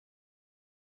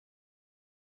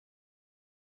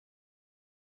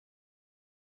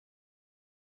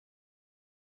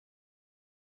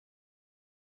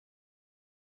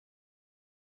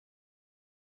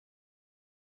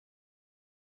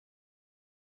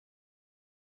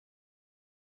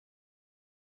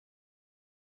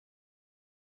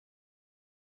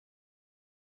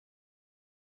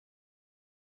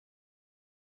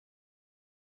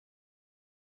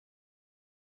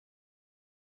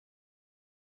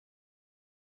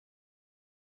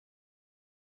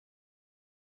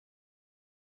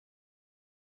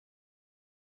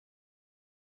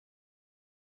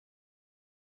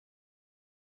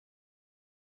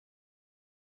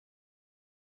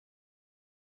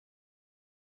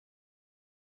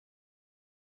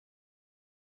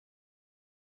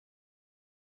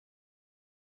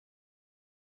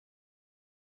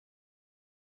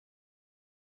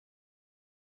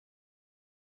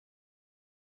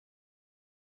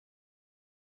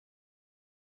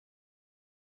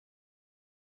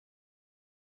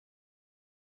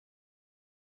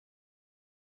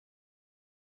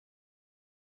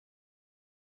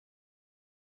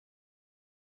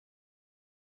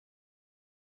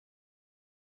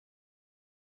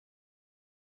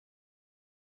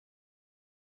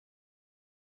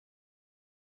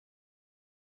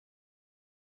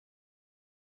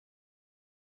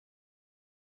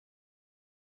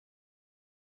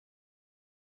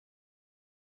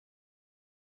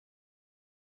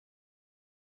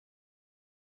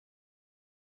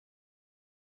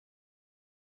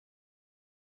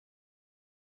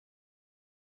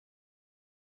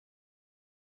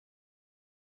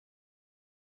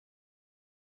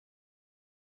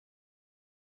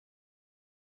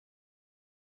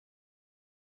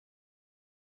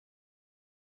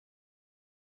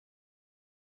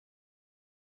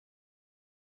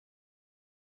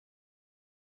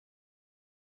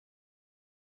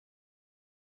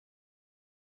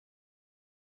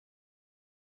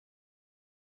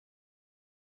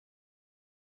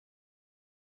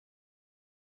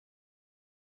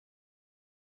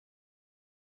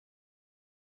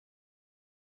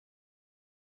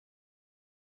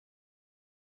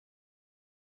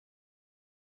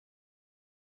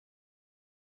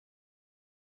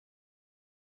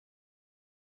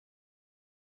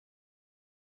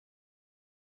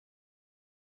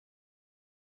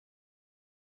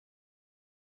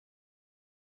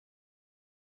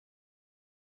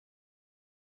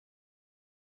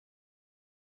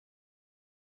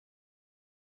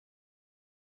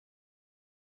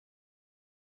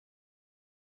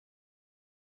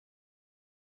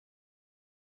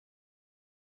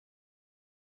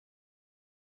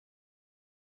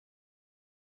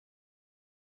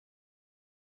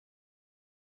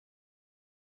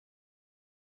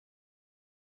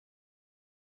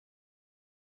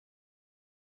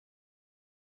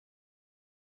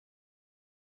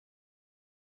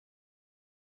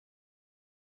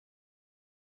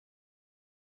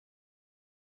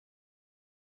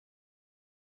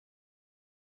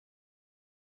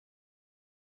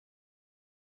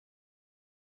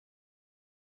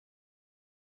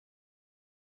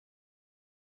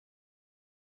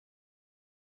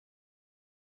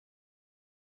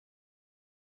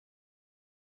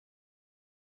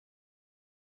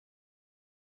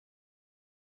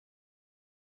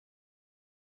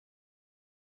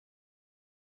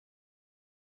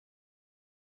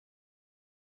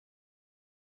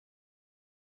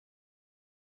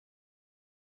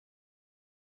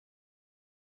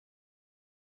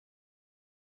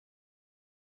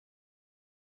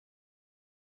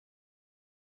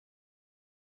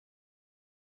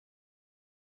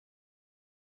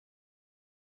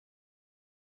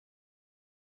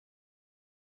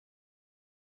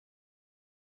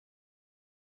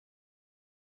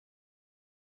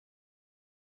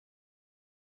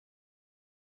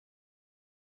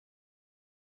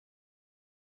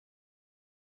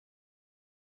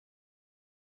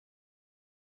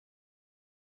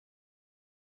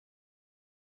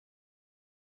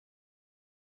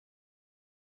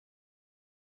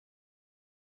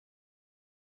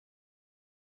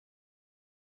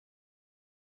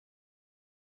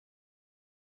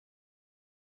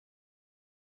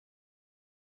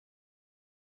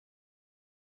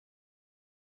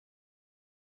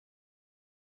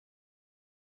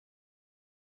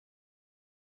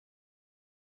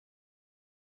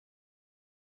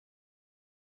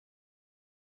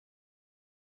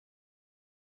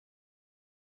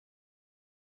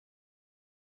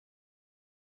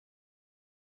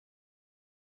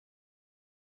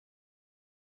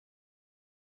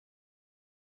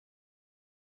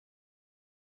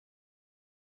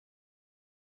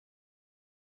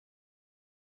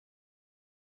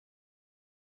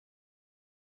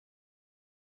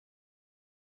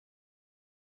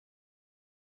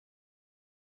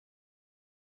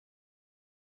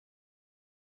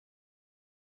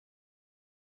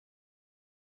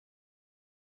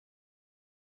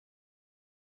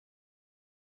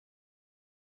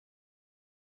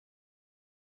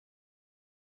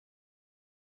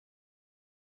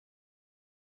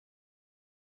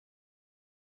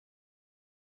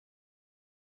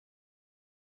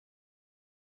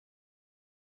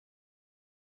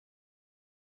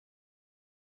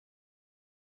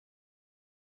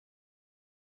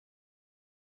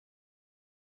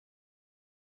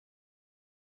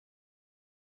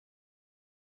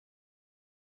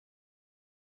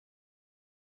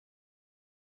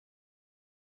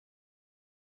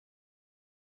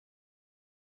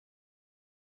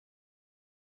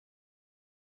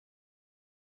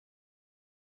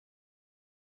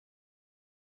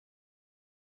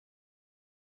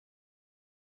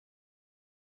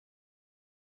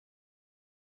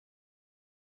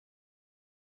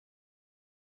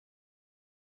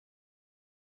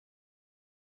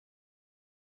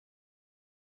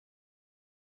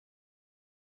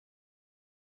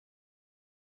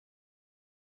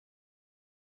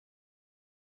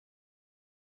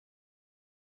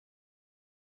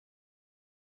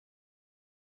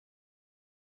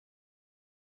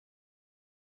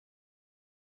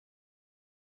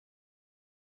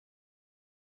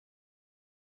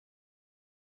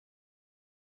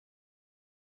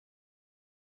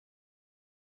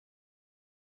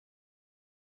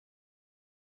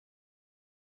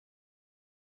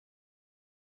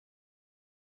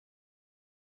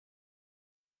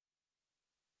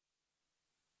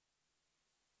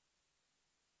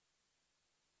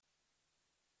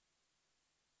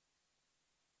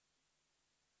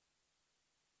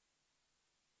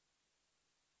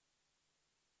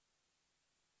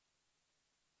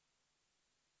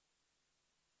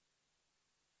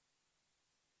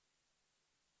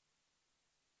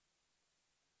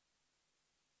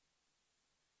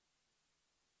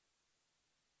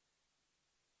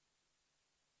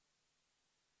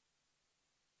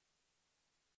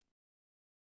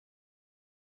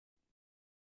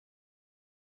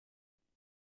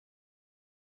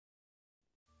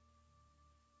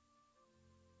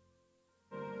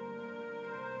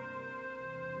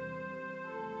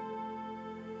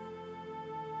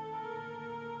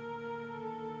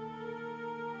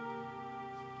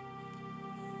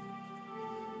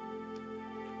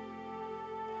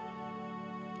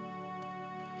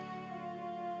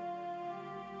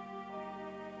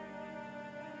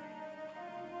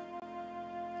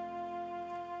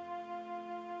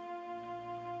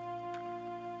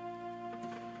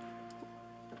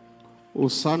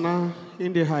Hosanna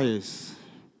in the highest.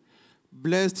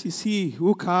 Blessed is he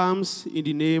who comes in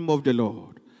the name of the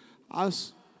Lord.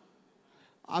 As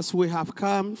we have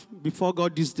come before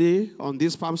God this day, on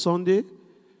this Palm Sunday,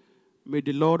 may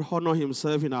the Lord honor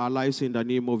himself in our lives in the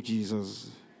name of Jesus.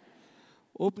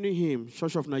 Opening hymn,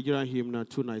 Church of Nigeria hymn,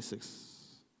 296.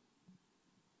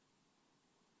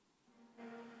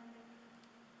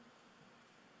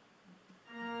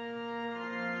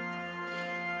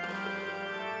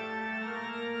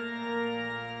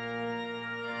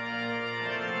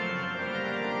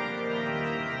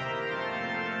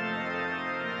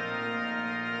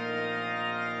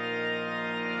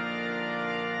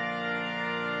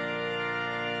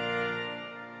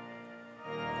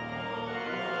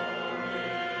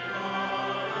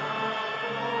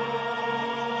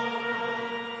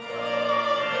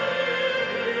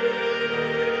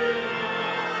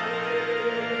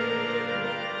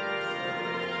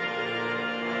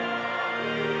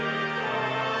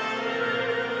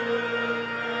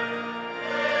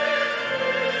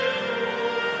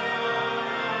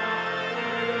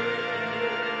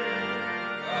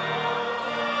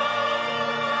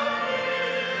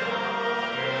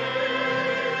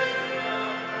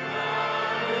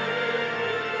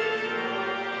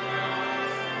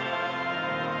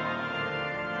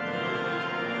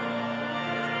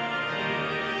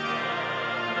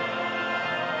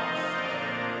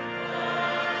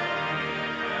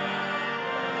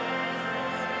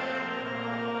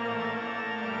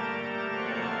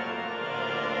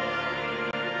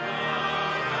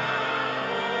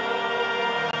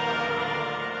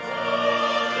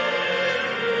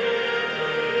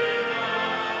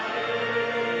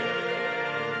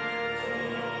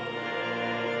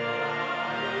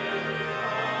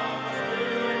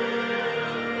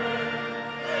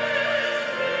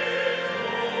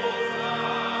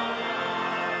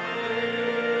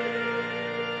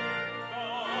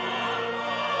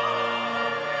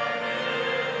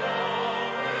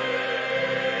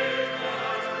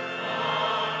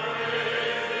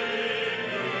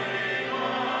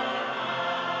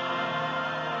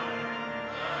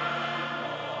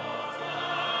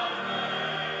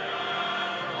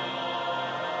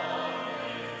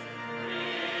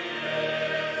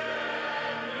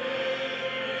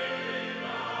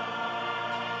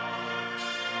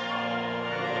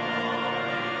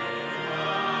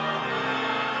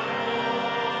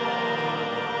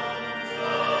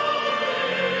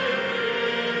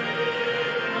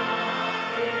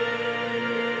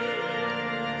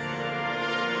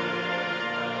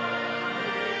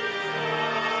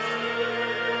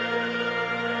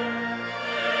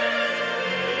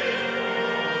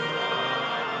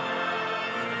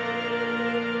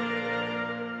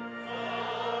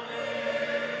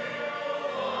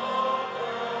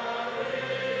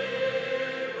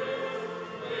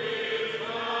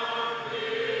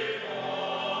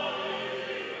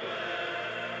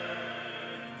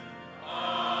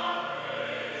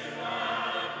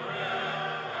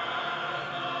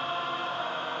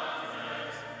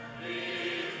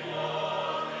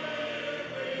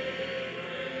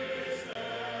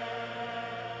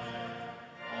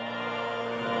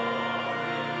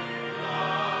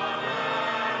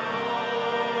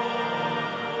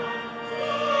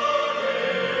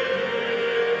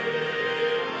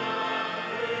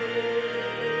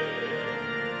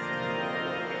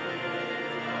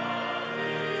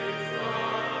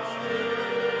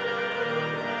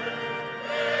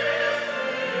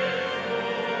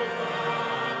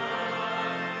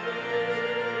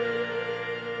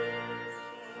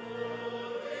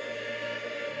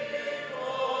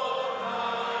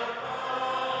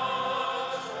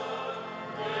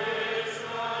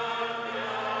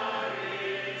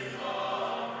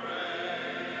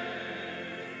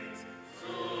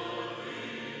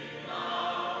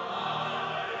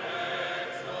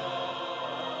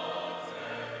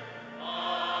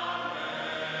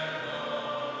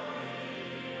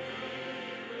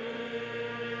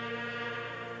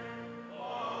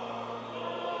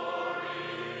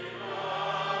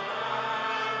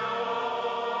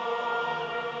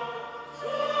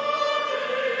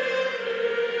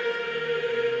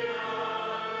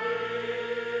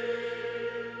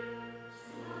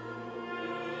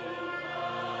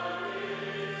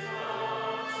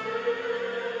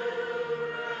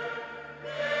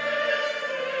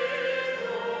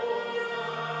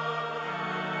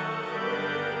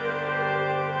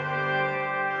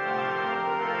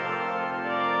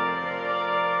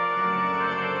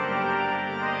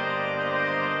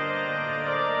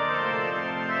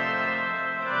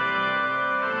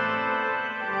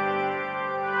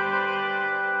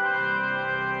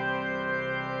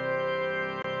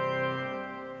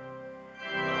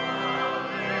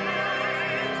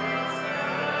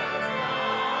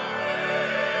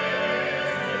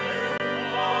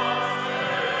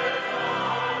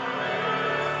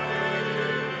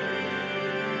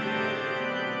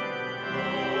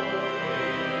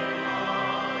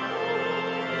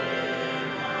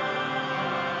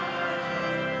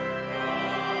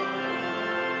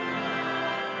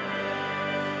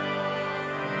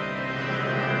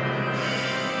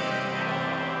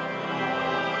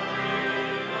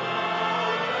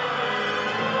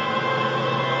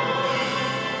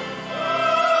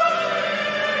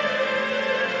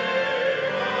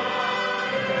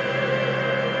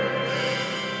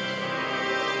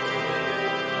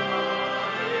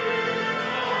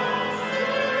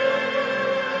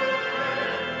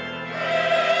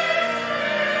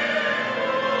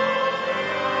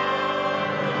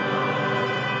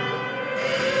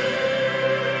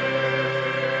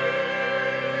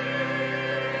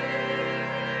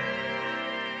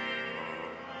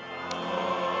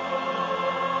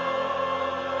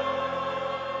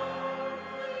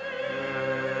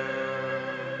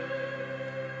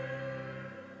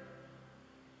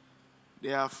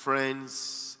 Dear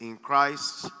friends in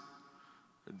Christ,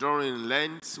 during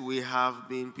Lent we have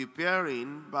been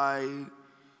preparing by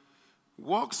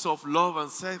works of love and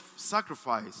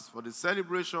self-sacrifice for the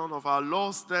celebration of our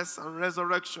Lord's death and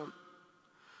resurrection.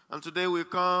 And today we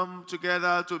come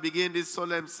together to begin this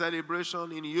solemn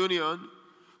celebration in union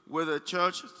with the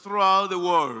church throughout the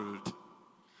world.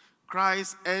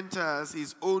 Christ enters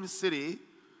his own city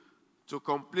to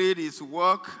complete his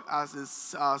work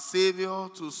as our Savior,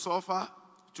 to suffer,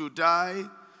 to die,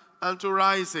 and to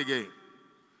rise again.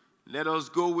 Let us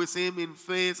go with him in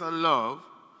faith and love,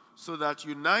 so that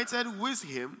united with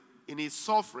him in his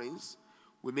sufferings,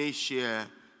 we may share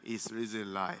his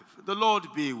risen life. The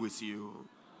Lord be with you.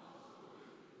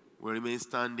 We remain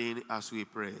standing as we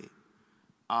pray.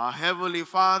 Our Heavenly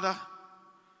Father,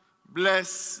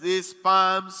 bless these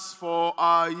palms for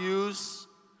our use,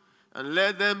 and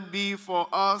let them be for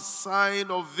us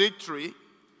sign of victory,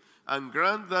 and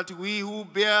grant that we who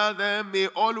bear them may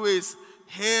always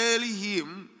hail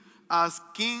him as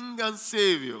King and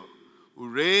Savior, who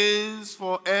reigns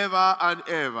forever and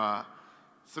ever,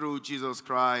 through Jesus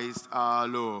Christ our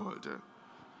Lord.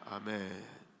 Amen.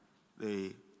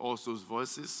 The Orso's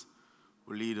voices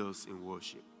will lead us in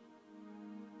worship.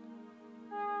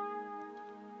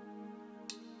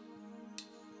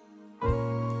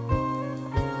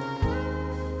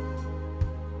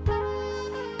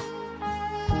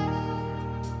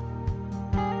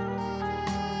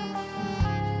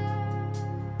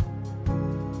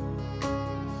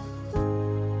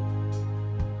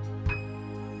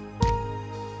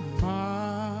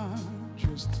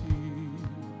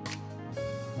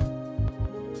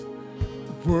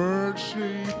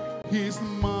 Worship his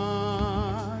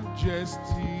majesty.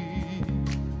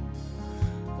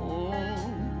 Oh,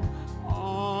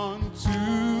 unto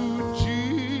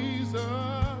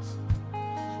Jesus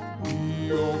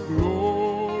we all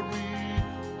glory,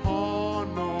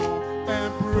 honor,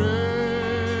 and praise.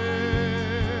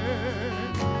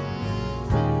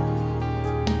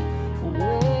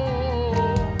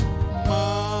 Oh,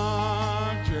 majesty.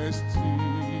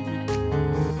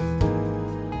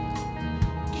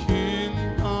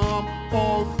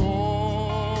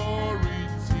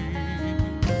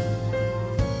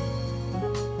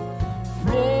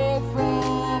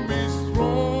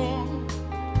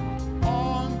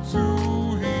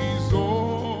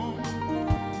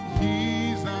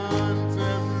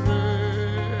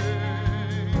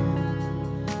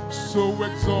 So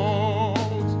exalt,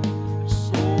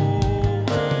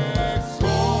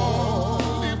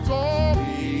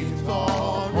 lift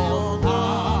up on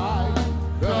high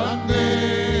the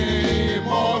name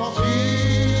of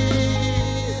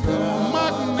Jesus.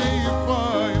 Magnify,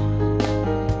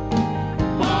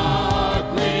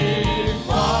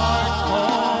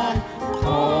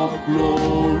 come,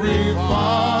 glorify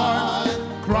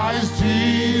Christ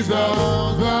Jesus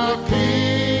the King.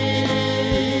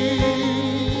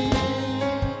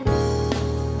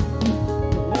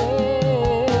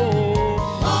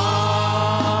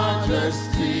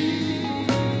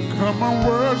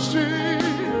 Worship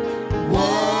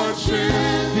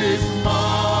his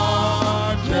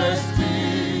majesty.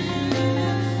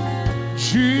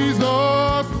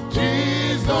 Jesus, who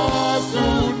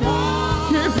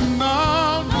is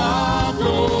now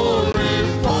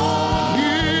glorified,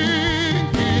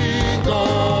 King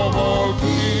of all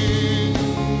kings.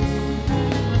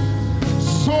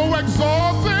 So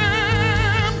exalt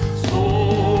him,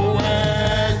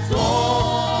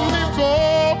 lift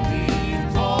up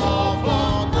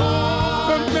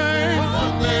the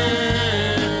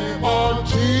name of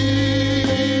Jesus.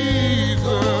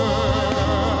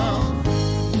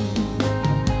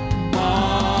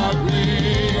 Magnify,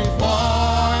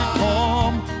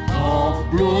 come,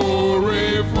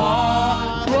 glorify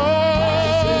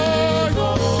Christ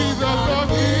Jesus the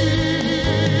King.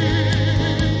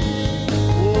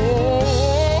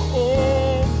 Oh,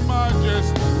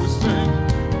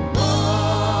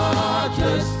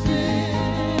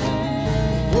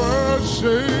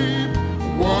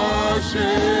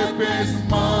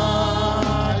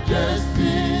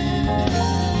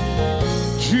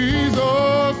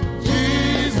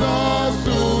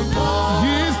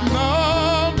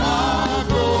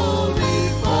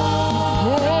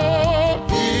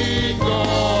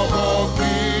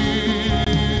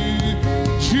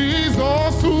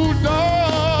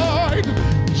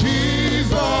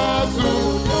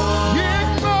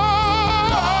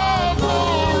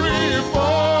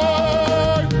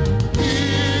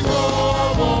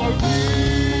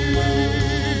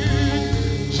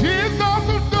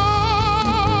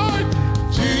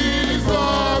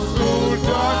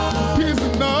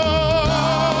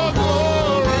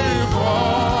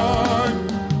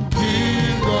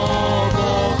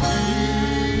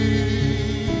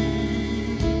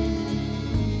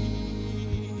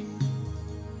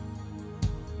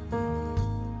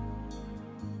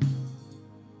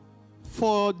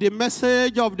 For the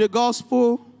message of the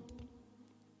gospel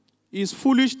is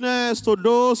foolishness to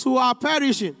those who are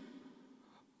perishing,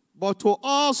 but to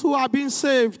us who are being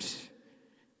saved,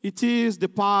 it is the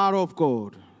power of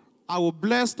God. I will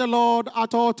bless the Lord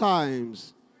at all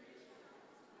times.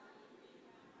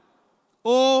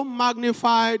 Oh,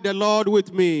 magnify the Lord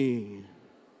with me.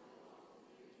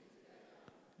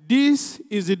 This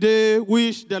is the day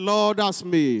which the Lord has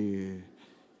made.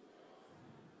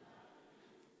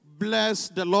 Bless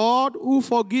the Lord who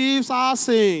forgives our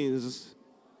sins.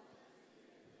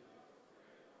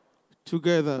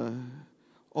 Together,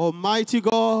 Almighty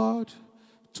God,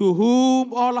 to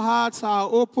whom all hearts are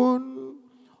open,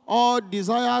 all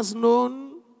desires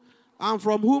known, and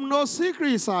from whom no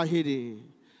secrets are hidden,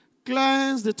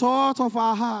 cleanse the thought of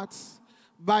our hearts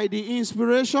by the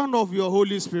inspiration of your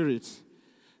Holy Spirit,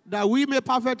 that we may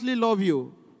perfectly love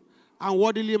you and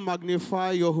worthily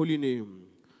magnify your holy name.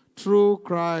 Through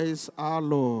Christ our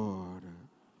Lord.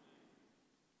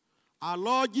 Our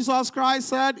Lord Jesus Christ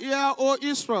said, "Hear, O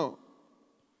Israel,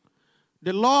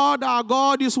 the Lord our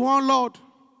God is one Lord,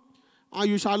 and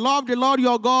you shall love the Lord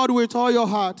your God with all your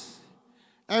heart,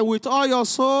 and with all your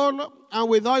soul, and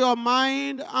with all your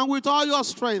mind, and with all your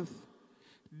strength.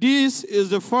 This is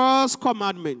the first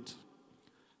commandment.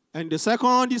 And the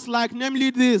second is like,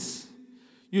 namely this,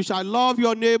 you shall love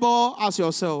your neighbor as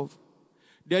yourself.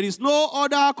 There is no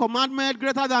other commandment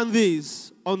greater than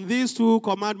this. On these two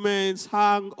commandments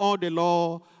hang all the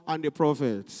law and the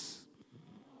prophets."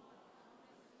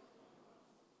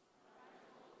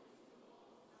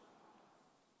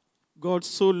 God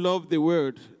so loved the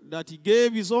world that he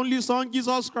gave his only Son,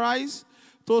 Jesus Christ,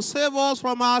 to save us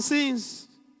from our sins,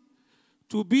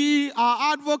 to be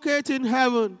our advocate in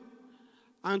heaven,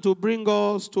 and to bring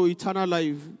us to eternal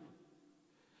life.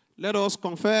 Let us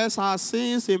confess our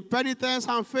sins in penitence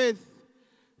and faith,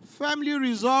 firmly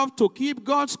resolved to keep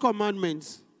God's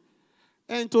commandments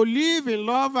and to live in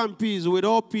love and peace with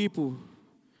all people,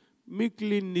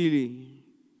 meekly kneeling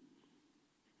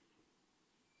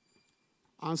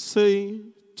and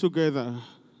saying together,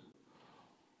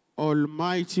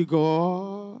 "Almighty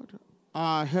God,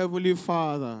 our Heavenly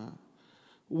Father,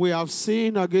 we have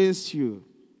sinned against you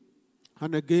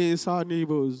and against our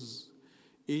neighbors,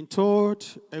 in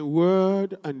thought and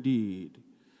word and deed,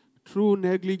 through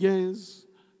negligence,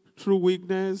 through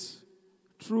weakness,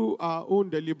 through our own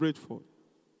deliberate fault.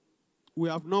 We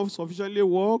have not sufficiently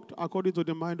walked according to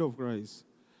the mind of Christ.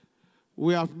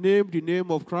 We have named the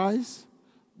name of Christ,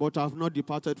 but have not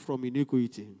departed from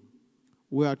iniquity.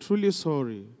 We are truly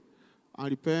sorry and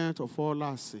repent of all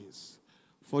our sins.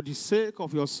 For the sake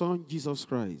of your Son, Jesus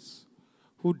Christ,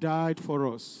 who died for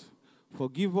us,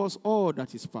 forgive us all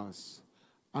that is past,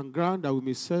 and grant that we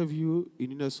may serve you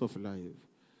in newness of life,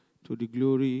 to the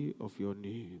glory of your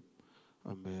name.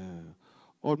 Amen.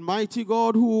 Almighty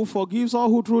God, who forgives all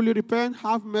who truly repent,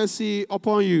 have mercy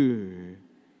upon you.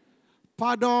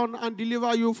 Pardon and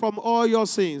deliver you from all your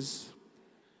sins.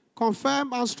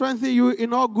 Confirm and strengthen you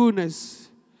in all goodness,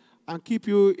 and keep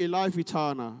you in life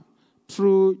eternal,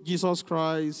 through Jesus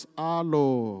Christ our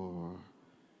Lord.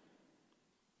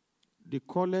 The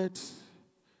collect,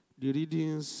 the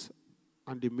readings,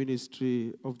 and the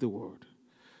ministry of the word.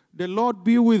 The Lord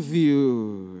be with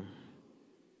you.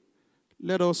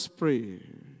 Let us pray.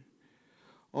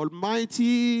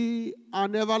 Almighty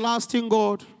and everlasting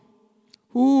God,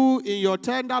 who in your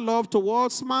tender love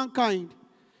towards mankind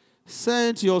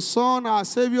sent your Son, our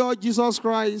Savior, Jesus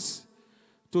Christ,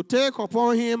 to take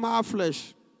upon him our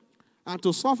flesh and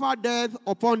to suffer death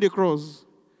upon the cross,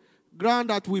 grant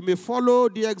that we may follow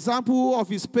the example of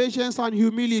his patience and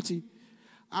humility,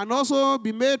 and also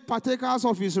be made partakers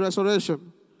of his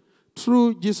resurrection,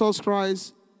 through Jesus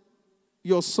Christ,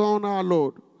 your Son, our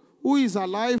Lord, who is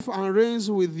alive and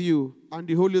reigns with you and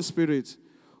the Holy Spirit,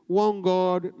 one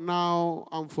God, now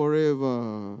and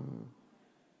forever.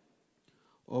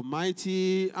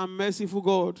 Almighty and merciful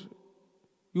God,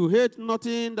 you hate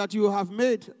nothing that you have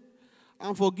made,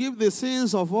 and forgive the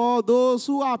sins of all those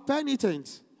who are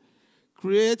penitent.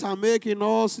 Create and make in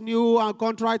us new and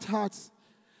contrite hearts,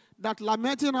 that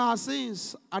lamenting our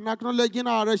sins and acknowledging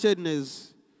our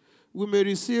wretchedness, we may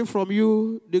receive from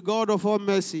you, the God of all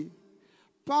mercy,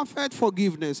 perfect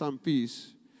forgiveness and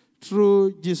peace,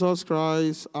 through Jesus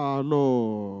Christ our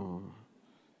Lord.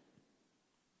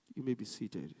 You may be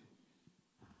seated.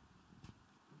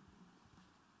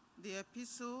 The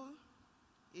epistle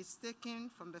is taken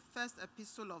from the first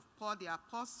epistle of Paul the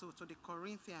Apostle to the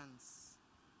Corinthians,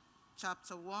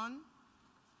 chapter 1,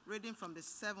 reading from the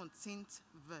 17th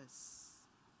verse.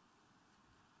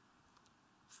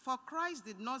 For Christ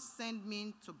did not send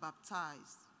me to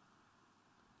baptize,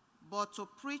 but to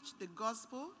preach the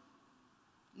gospel,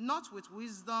 not with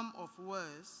wisdom of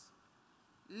words,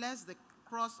 lest the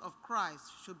cross of Christ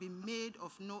should be made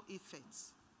of no effect.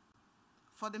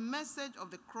 For the message of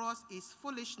the cross is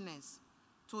foolishness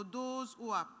to those who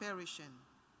are perishing,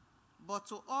 but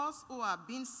to us who are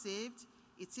being saved,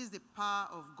 it is the power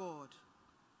of God.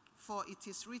 For it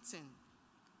is written,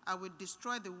 I will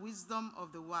destroy the wisdom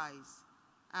of the wise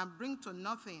and bring to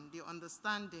nothing the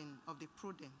understanding of the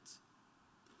prudent.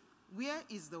 Where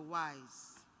is the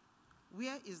wise?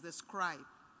 Where is the scribe?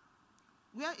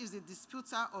 Where is the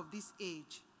disputer of this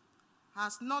age?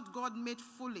 Has not God made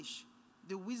foolish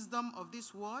the wisdom of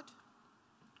this world?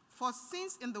 For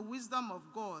since in the wisdom of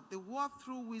God, the world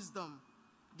through wisdom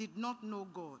did not know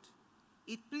God,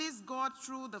 it pleased God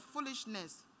through the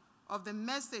foolishness of the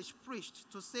message preached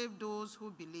to save those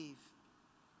who believe.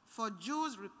 For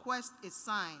Jews request a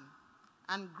sign,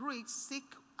 and Greeks seek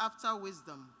after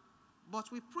wisdom.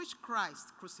 But we preach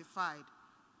Christ crucified,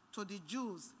 to the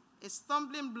Jews a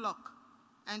stumbling block,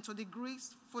 and to the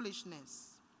Greeks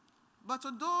foolishness. But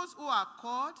to those who are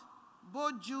called,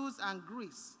 both Jews and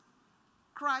Greeks,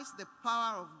 Christ the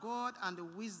power of God and the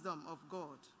wisdom of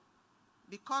God.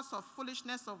 Because of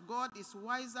foolishness of God is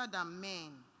wiser than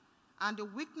men, and the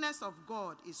weakness of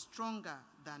God is stronger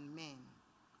than men.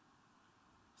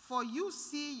 For you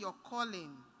see your calling,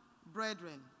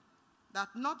 brethren, that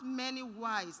not many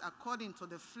wise according to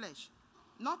the flesh,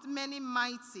 not many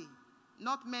mighty,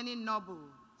 not many noble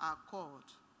are called.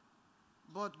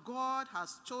 But God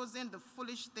has chosen the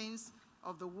foolish things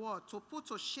of the world to put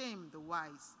to shame the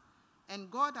wise.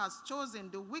 And God has chosen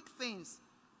the weak things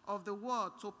of the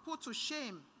world to put to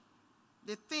shame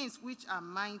the things which are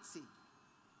mighty.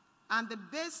 And the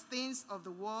base things of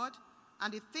the world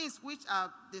and the things which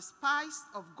are despised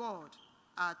of God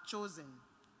are chosen,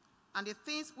 and the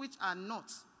things which are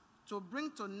not, to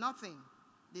bring to nothing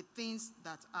the things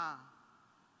that are,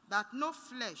 that no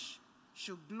flesh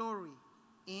should glory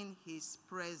in his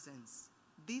presence.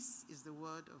 This is the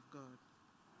word of God.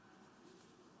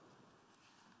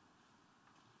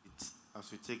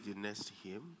 As we take the next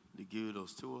hymn, the Guild of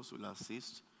Stewards will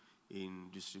assist in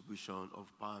distribution of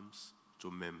palms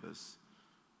to members.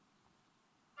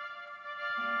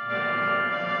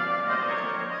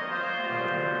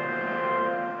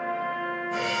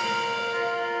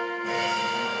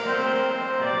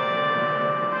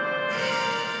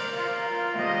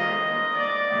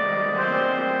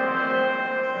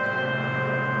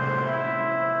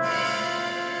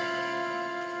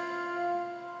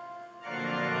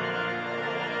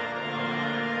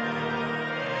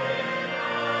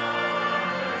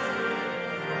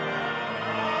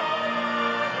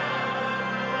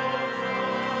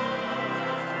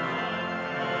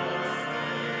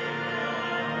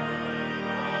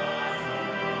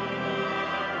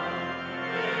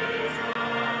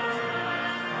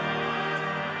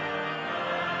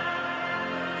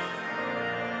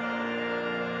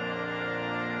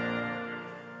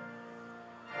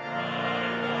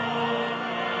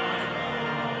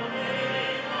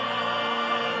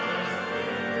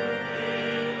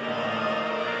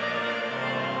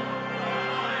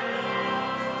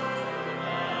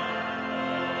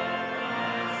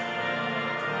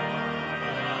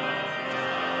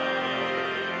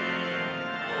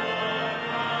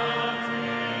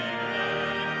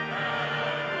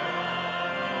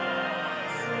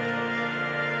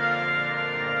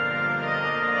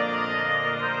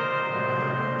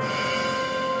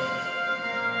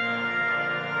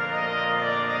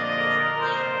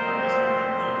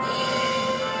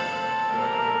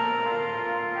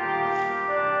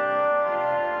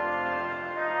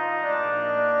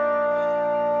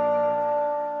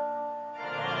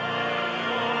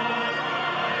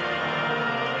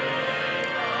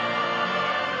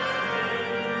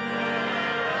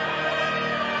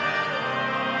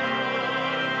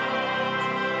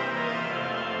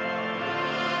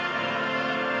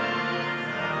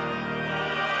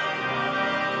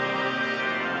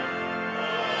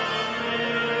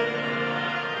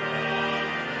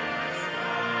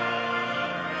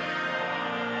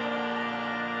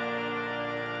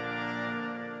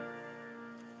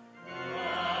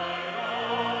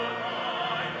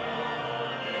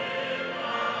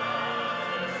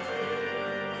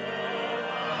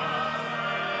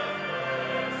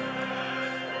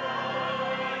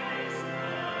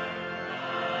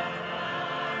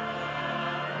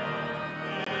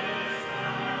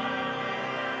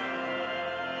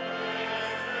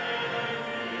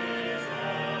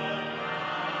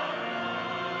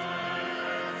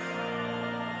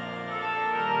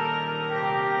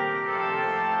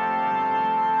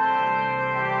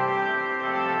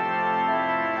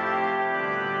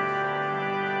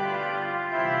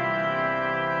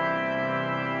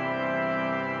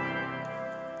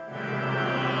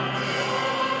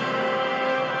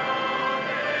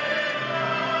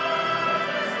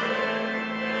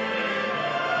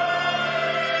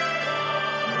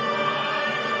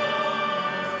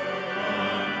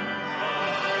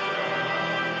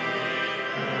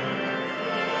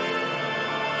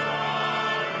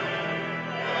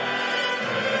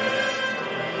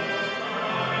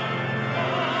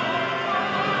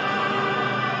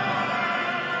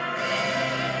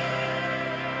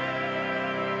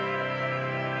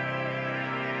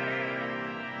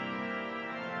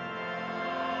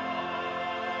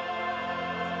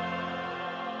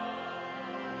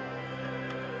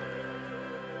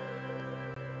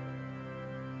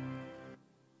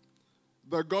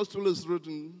 The gospel is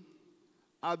written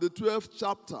at the 12th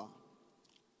chapter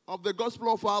of the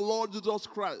gospel of our Lord Jesus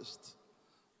Christ,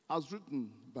 as written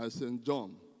by St.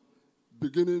 John,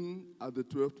 beginning at the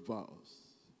 12th verse.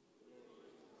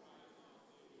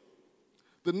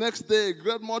 The next day, a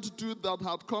great multitude that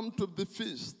had come to the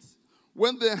feast,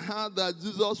 when they heard that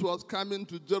Jesus was coming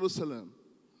to Jerusalem,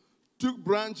 took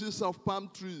branches of palm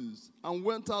trees and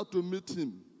went out to meet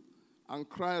him and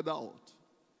cried out,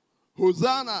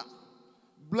 "Hosanna!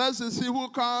 Blessed is he who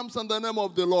comes in the name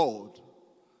of the Lord,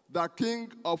 the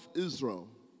King of Israel."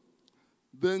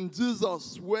 Then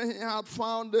Jesus, when he had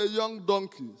found a young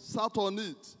donkey, sat on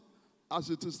it, as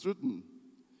it is written,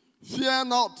 "Fear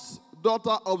not,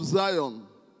 daughter of Zion.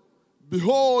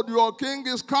 Behold, your king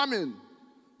is coming,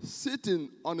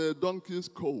 sitting on a donkey's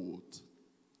colt."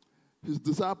 His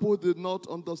disciples did not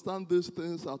understand these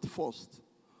things at first.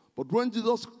 But when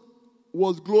Jesus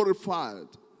was glorified,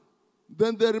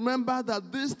 then they remembered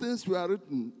that these things were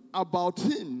written about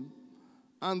him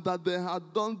and that they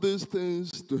had done these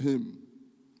things to him.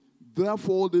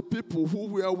 Therefore, the people who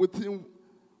were with him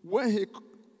when he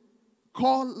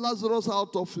called Lazarus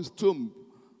out of his tomb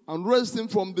and raised him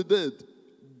from the dead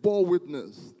bore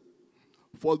witness.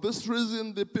 For this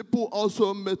reason, the people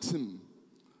also met him,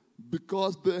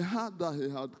 because they heard that he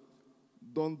had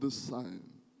done this sign.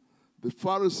 The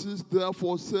Pharisees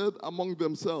therefore said among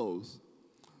themselves,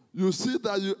 "You see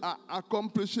that you are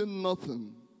accomplishing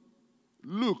nothing.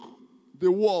 Look,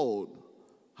 the world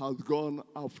has gone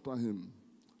after him."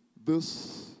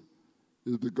 This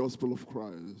is the gospel of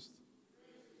Christ.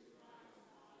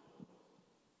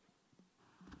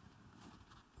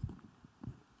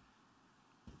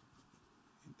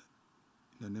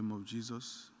 In the name of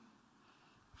Jesus,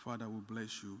 Father, we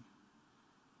bless you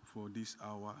for this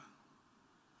hour.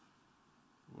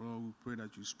 Lord, we pray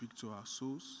that you speak to our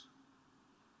souls,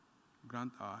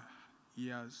 grant our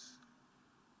ears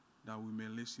that we may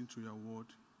listen to your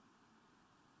word.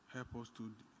 Help us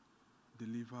to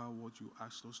deliver what you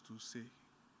asked us to say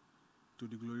to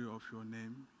the glory of your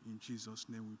name. In Jesus'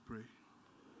 name we pray.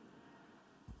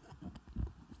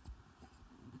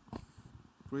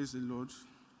 Praise the Lord.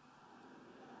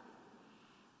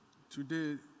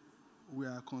 Today we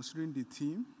are considering the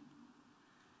theme,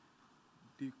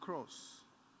 the cross,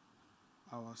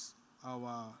 our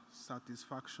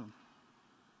satisfaction.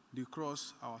 The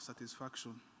cross, our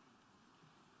satisfaction.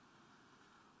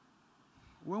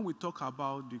 When we talk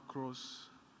about the cross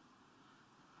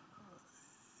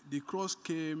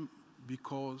came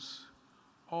because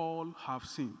all have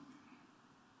sinned.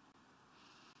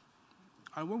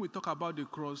 And when we talk about the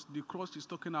cross is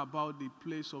talking about the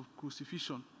place of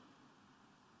crucifixion.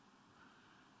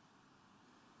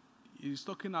 It's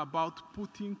talking about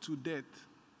putting to death.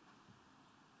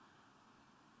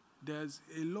 There's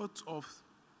a lot of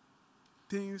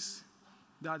things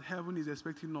that heaven is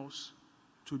expecting us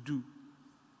to do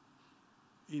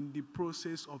in the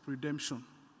process of redemption.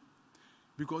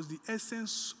 Because the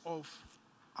essence of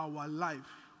our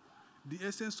life, the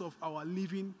essence of our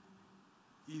living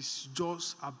is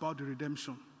just about the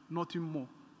redemption, nothing more.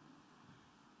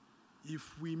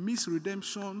 If we miss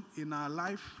redemption in our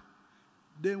life,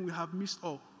 then we have missed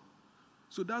all.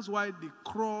 So that's why the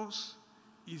cross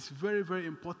is very, very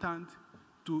important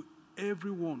to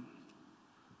everyone.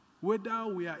 Whether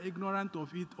we are ignorant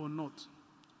of it or not,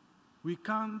 we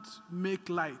can't make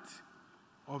light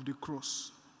of the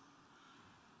cross.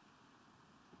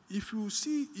 If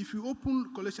you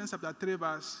open Colossians chapter 3,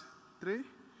 verse 3,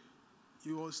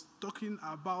 he was talking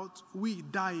about we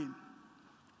dying.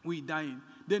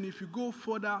 Then if you go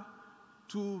further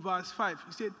to verse 5,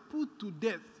 he said, put to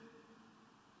death.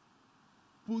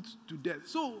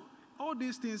 So all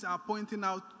these things are pointing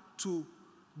out to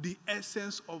the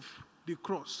essence of the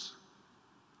cross.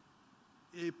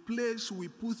 A place we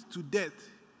put to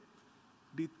death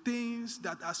the things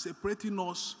that are separating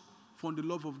us from the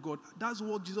love of God. That's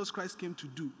what Jesus Christ came to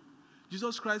do.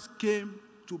 Jesus Christ came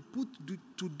to put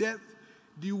to death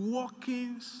the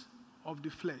workings of the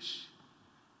flesh.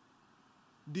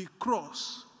 The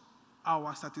cross,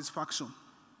 our satisfaction.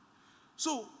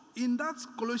 So, in that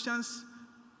Colossians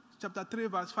chapter 3,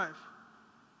 verse 5,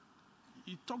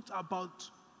 he talked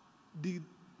about the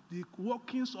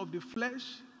workings of the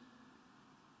flesh,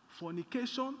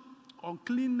 fornication,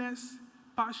 uncleanness,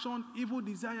 passion, evil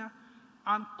desire,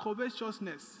 and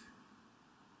covetousness.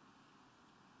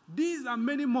 These and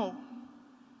many more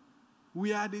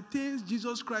were the things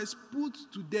Jesus Christ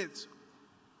put to death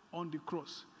on the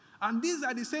cross. And these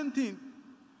are the same thing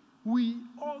we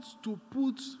ought to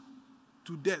put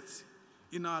to death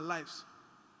in our lives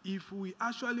if we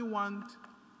actually want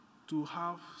to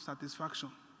have satisfaction.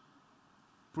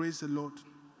 Praise the Lord.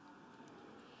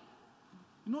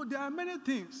 You know, there are many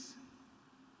things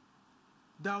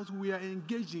that we are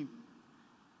engaging,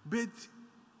 but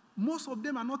most of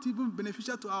them are not even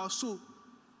beneficial to our soul.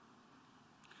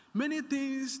 Many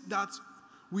things that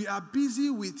we are busy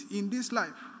with in this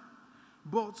life,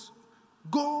 but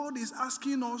God is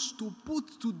asking us to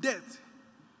put to death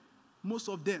most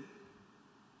of them.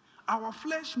 Our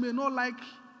flesh may not like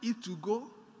it to go,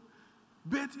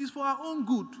 but it's for our own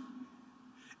good.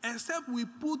 Except we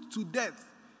put to death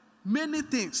many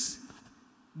things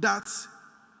that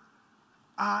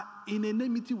are in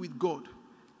enmity with God,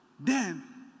 then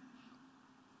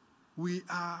we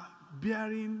are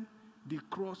bearing the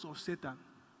cross of Satan.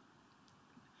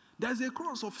 There's a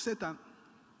cross of Satan,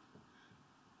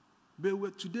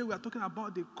 but today we are talking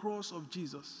about the cross of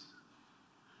Jesus.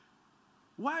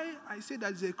 Why I say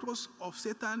that the cross of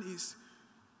Satan is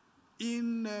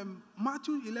in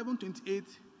Matthew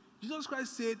 11:28, Jesus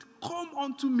Christ said, "Come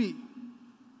unto me,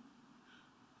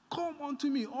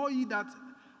 all ye that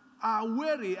are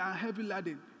weary and heavy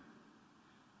laden,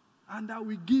 and I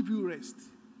will give you rest."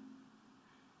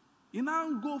 You now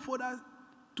go further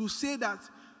to say that,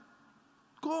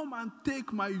 "Come and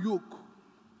take my yoke,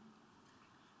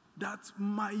 that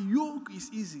my yoke is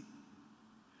easy."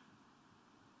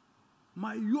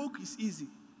 My yoke is easy.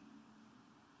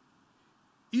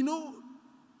 You know,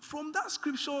 from that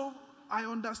scripture, I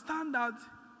understand that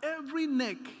every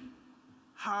neck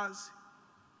has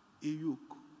a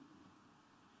yoke.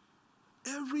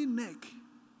 Every neck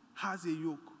has a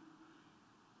yoke.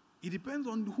 It depends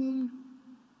on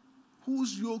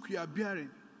whose yoke you are bearing,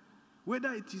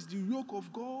 whether it is the yoke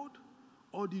of God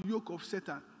or the yoke of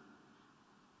Satan.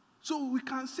 So we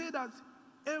can say that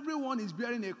everyone is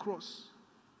bearing a cross.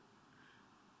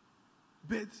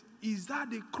 But is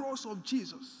that the cross of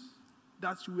Jesus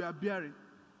that we are bearing?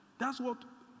 That's what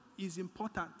is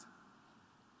important.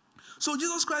 So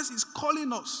Jesus Christ is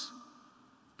calling us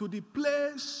to the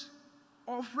place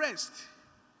of rest.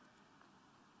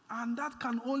 And that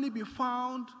can only be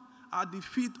found at the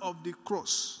feet of the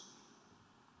cross.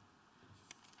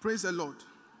 Praise the Lord.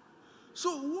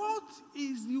 So what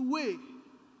is the way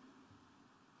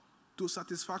to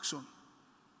satisfaction?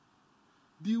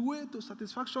 The way to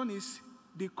satisfaction is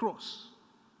the cross.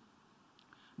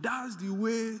 That's the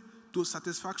way to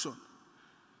satisfaction.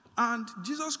 And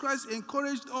Jesus Christ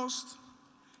encouraged us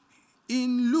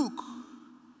in Luke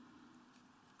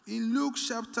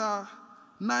chapter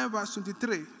 9 verse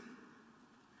 23.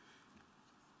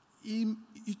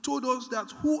 He told us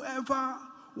that whoever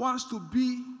wants to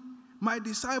be my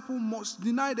disciple must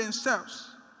deny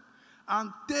themselves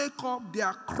and take up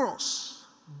their cross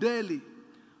daily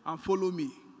and follow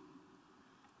me.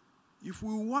 If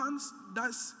we want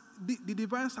the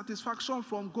divine satisfaction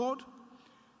from God,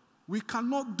 we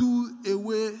cannot do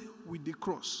away with the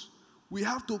cross. We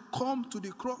have to come to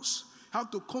the cross,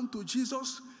 have to come to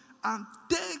Jesus and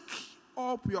take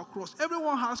up your cross.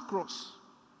 Everyone has cross.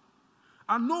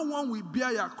 And no one will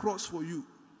bear your cross for you.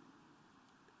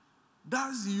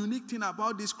 That's the unique thing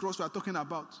about this cross we are talking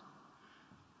about.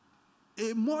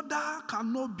 A mother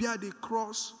cannot bear the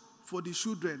cross for the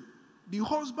children. The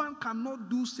husband cannot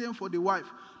do same for the wife,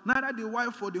 neither the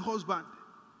wife for the husband.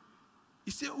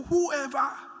 He said,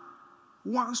 whoever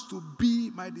wants to be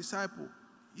my disciple,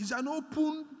 it's an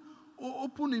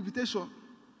open invitation.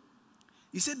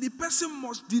 He said the person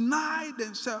must deny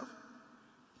themselves,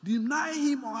 deny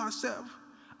him or herself,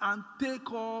 and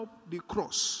take up the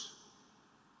cross.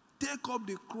 Take up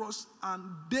the cross and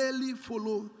daily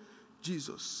follow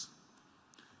Jesus.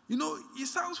 You know, it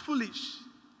sounds foolish.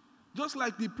 Just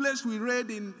like the place we read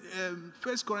in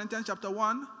 1 Corinthians chapter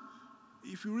 1,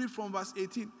 if you read from verse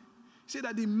 18, say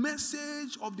that the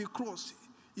message of the cross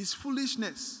is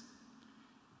foolishness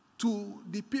to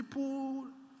the people,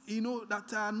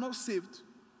 that are not saved.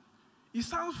 It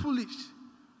sounds foolish.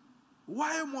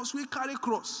 Why must we carry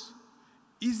cross?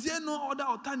 Is there no other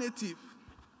alternative?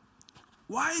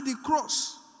 Why the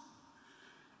cross?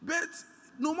 But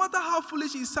no matter how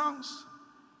foolish it sounds,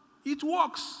 it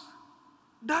works.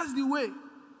 That's the way.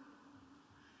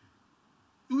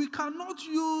 We cannot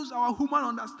use our human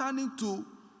understanding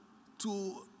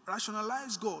to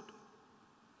rationalize God.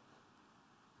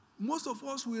 Most of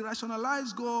us, we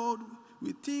rationalize God.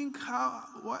 We think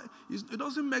it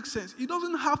doesn't make sense. It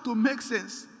doesn't have to make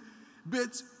sense.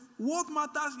 But what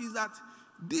matters is that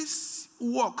this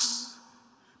works.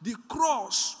 The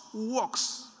cross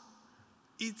works.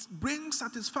 It brings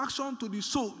satisfaction to the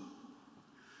soul.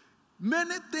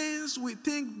 Many things we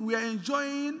think we are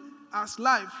enjoying as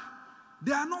life,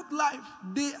 they are not life.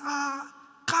 They are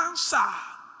cancer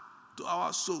to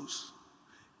our souls.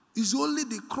 It's only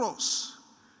the cross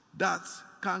that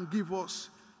can give us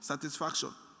satisfaction.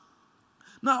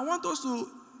 Now, I want us to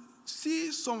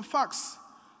see some facts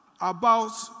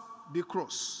about the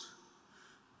cross.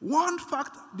 One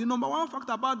fact, the number one fact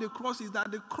about the cross is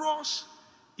that the cross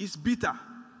is bitter.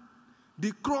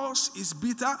 The cross is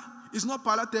bitter. It's not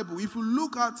palatable. If you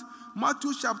look at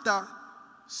Matthew chapter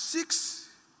 6,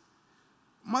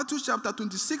 Matthew chapter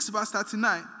 26, verse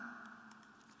 39.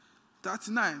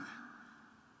 39.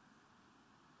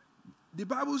 The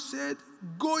Bible said,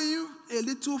 going a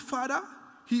little further,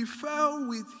 he fell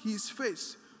with his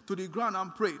face to the ground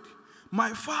and prayed,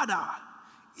 my Father,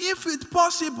 if it's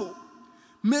possible,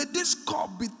 may this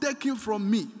cup be taken from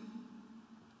me.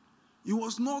 It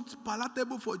was not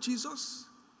palatable for Jesus.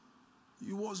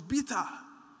 It was bitter.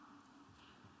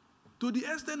 To the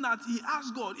extent that he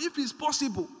asked God, if it's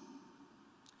possible.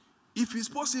 If it's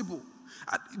possible.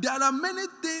 There are many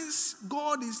things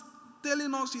God is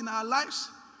telling us in our lives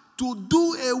to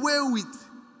do away with.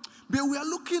 But we are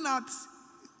looking at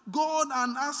God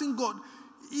and asking God,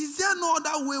 is there no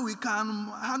other way we can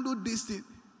handle this thing?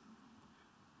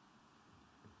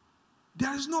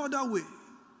 There is no other way.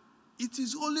 It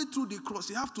is only through the cross.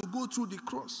 You have to go through the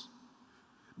cross.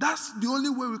 That's the only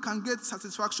way we can get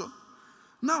satisfaction.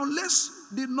 Now,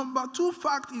 the number two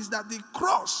fact is that the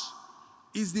cross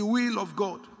is the will of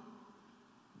God.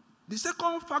 The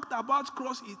second fact about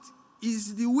cross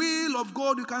is the will of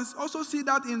God. You can also see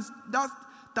that in that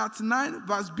 39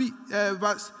 verse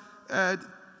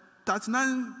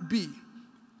 39b.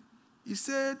 He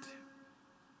said,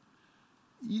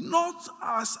 not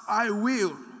as I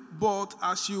will, but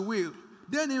as you will.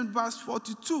 Then in verse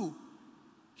 42,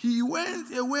 he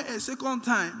went away a second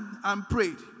time and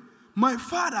prayed, my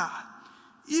Father,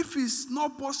 if it's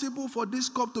not possible for this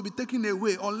cup to be taken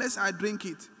away unless I drink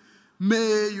it,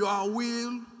 may your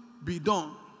will be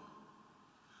done.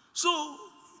 So,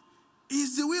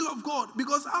 it's the will of God.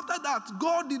 Because after that,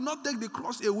 God did not take the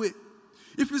cross away.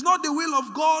 If it's not the will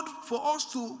of God for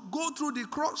us to go through the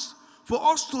cross, for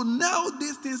us to nail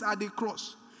these things at the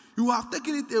cross, you have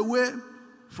taken it away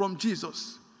from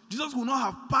Jesus. Jesus would not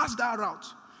have passed that route.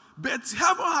 But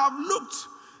heaven have looked.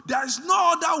 There is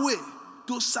no other way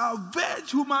to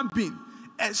salvage human being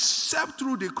except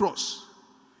through the cross.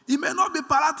 It may not be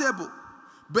palatable,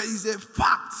 but it's a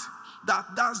fact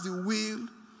that that's the will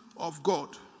of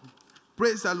God.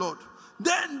 Praise the Lord.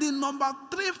 Then the number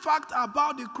three fact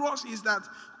about the cross is that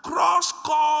cross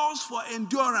calls for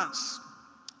endurance.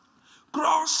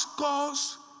 Cross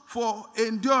calls for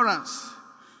endurance.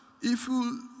 If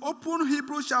you open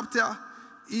Hebrews chapter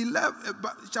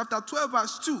 12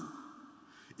 verse 2,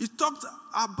 it talks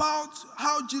about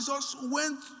how Jesus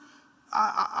went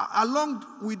along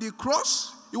with the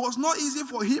cross. It was not easy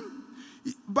for him.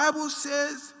 The Bible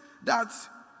says that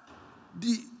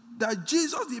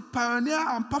Jesus, the pioneer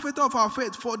and perfecter of our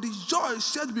faith, for the joy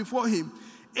set before him,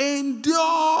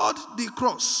 endured the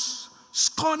cross,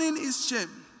 scorning its shame.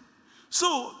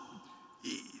 So,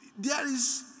 it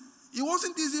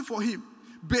wasn't easy for him,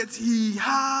 but he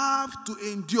had to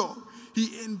endure.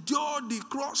 He endured the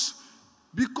cross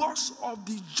because of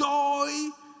the joy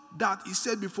that is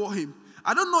set before him.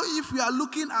 I don't know if we are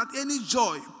looking at any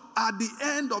joy at the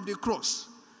end of the cross.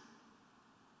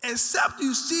 Except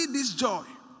you see this joy,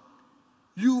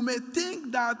 you may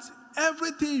think that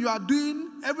everything you are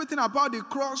doing, everything about the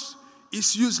cross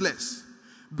is useless.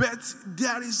 But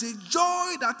there is a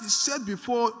joy that is set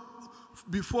before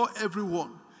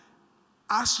everyone.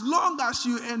 As long as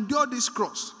you endure this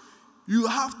cross, you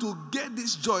have to get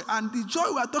this joy. And the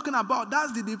joy we are talking about,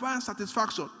 that's the divine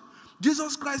satisfaction.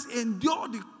 Jesus Christ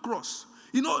endured the cross.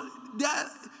 You know,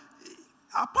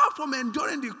 apart from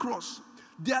enduring the cross,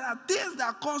 there are things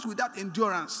that comes with that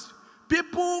endurance.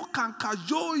 People can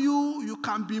cajole you. You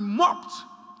can be mocked.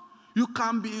 You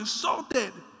can be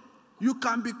insulted. You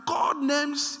can be called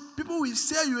names. People will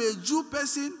say you're a Jew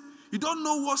person. You don't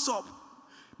know what's up.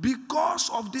 Because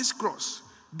of this cross.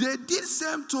 They did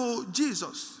same to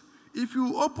Jesus. If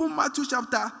you open Matthew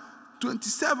chapter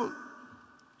 27,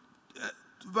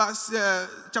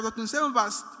 chapter 27,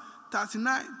 verse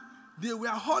 39, they were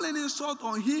hurling insult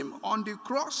on him on the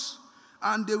cross,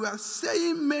 and they were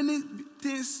saying many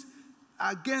things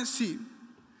against him.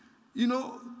 You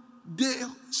know, they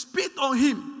spit on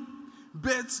him,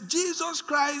 but Jesus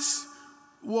Christ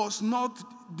was not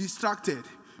distracted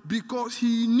because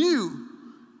he knew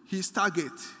his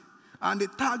target, and the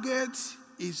target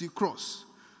is the cross.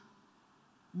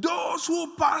 Those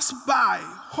who pass by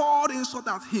hurled insult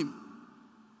at him.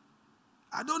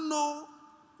 I don't know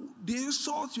the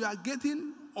insult you are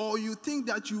getting or you think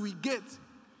that you will get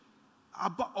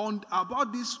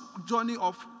about this journey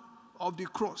of the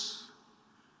cross.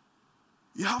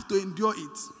 You have to endure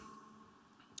it.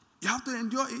 You have to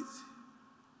endure it.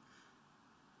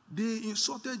 They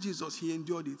insulted Jesus, he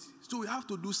endured it. So we have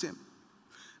to do same.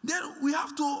 Then we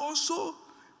have to also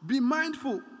be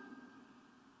mindful.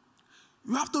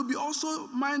 You have to be also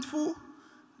mindful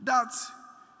that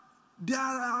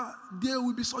there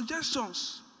will be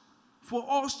suggestions for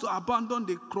us to abandon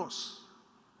the cross.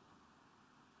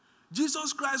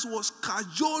 Jesus Christ was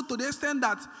cajoled to the extent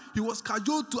that he was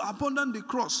cajoled to abandon the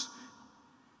cross.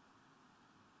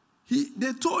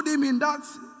 They told him in that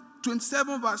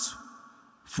 27 verse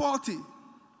 40,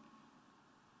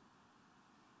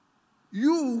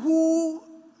 you who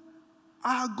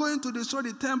are going to destroy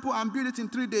the temple and build it in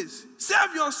 3 days,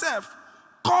 save yourself,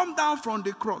 come down from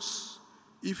the cross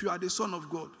if you are the Son of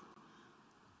God.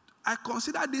 I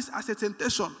consider this as a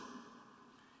temptation.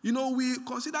 You know, we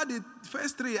consider the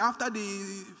first 3 after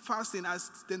the fasting as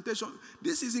temptation.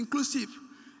 This is inclusive.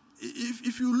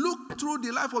 If you look through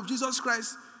the life of Jesus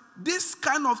Christ, this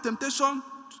kind of temptation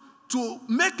to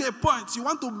make a point, you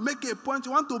want to make a point,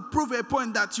 you want to prove a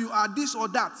point that you are this or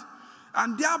that,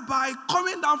 and thereby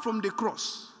coming down from the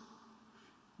cross.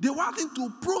 They want him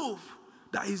to prove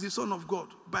that he's the Son of God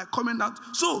by coming down.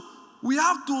 So we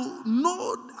have to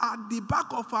know at the back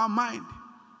of our mind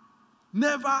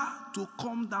never to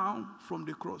come down from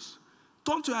the cross.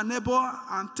 Turn to your neighbor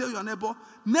and tell your neighbor,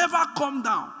 never come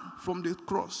down from the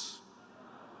cross.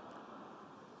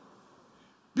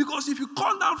 Because if you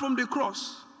come down from the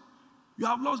cross, you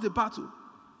have lost the battle.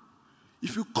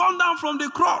 If you come down from the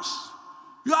cross,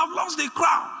 you have lost the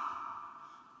crown.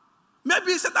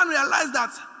 Maybe Satan realized that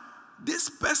this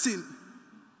person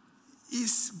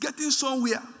is getting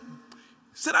somewhere.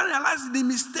 Satan realized the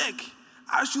mistake.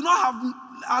 I should not have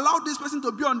allowed this person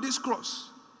to be on this cross.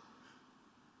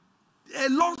 A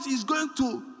lot is going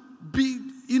to be,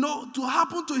 to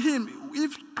happen to him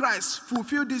if Christ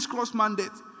fulfilled this cross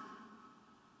mandate.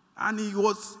 And he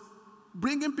was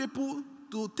bringing people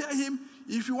to tell him,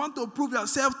 if you want to prove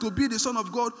yourself to be the Son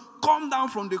of God, come down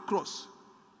from the cross.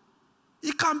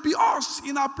 It can be us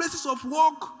in our places of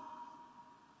work.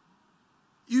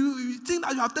 You think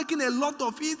that you have taken a lot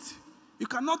of it. You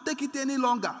cannot take it any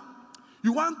longer.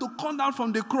 You want to come down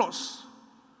from the cross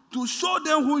to show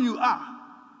them who you are.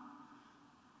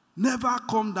 Never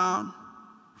come down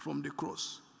from the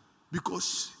cross,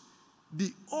 because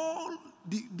the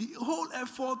whole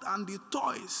effort and the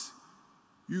toils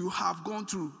you have gone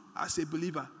through as a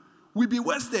believer will be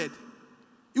wasted.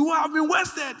 It would have been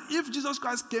wasted if Jesus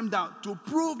Christ came down to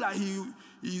prove that he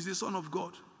is the Son of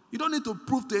God. You don't need to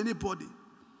prove to anybody.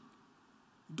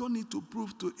 You don't need to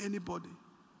prove to anybody.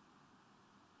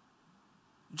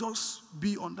 Just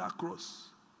be on that cross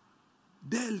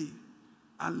daily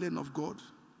and learn of God.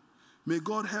 May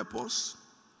God help us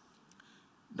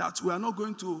that we are not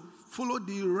going to follow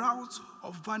the route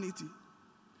of vanity,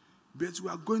 but we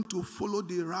are going to follow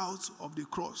the route of the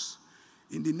cross.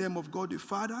 In the name of God the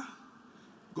Father,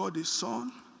 God the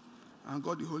Son, and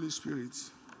God the Holy Spirit.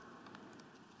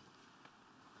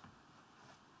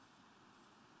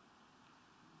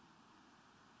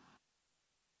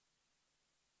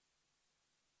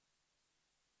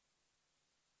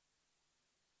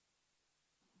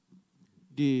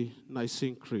 The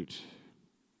Nicene Creed.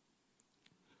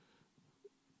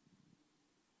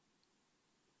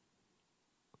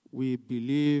 We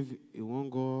believe in one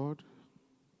God,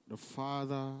 the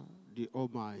Father, the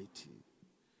Almighty,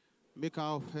 maker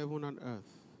of heaven and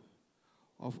earth,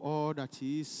 of all that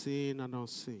is seen and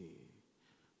unseen.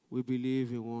 We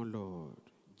believe in one Lord,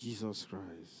 Jesus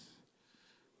Christ,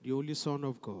 the only Son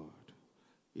of God,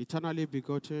 eternally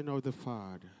begotten of the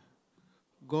Father,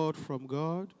 God from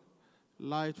God,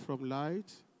 light from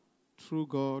light, true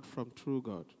God from true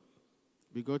God,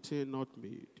 begotten, not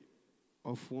made,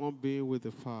 of one being with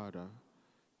the Father.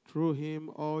 Through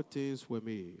him all things were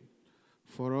made,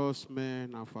 for us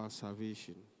men and for our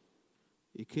salvation.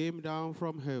 He came down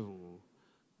from heaven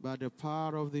by the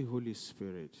power of the Holy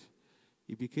Spirit.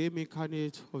 He became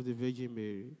incarnate of the Virgin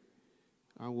Mary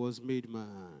and was made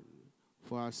man.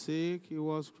 For our sake he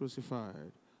was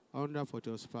crucified under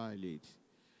Pontius Pilate.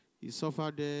 He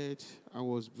suffered death and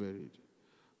was buried.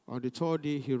 On the 3rd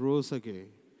day he rose again,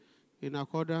 in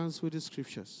accordance with the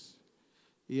Scriptures.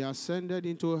 He ascended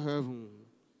into heaven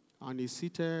and is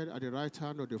seated at the right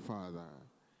hand of the Father.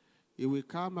 He will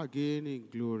come again in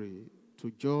glory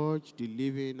to judge the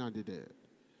living and the dead.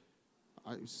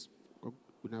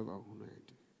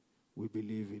 We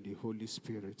believe in the Holy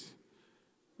Spirit,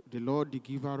 the Lord, the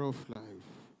giver of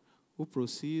life, who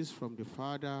proceeds from the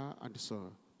Father and the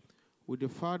Son. With the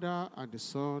Father and the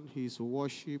Son, he is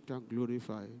worshipped and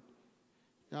glorified.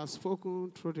 He has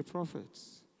spoken through the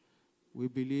prophets. We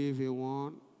believe in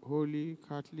one Holy,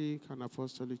 Catholic, and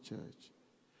Apostolic Church,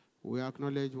 we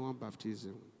acknowledge one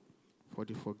baptism for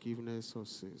the forgiveness of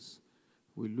sins.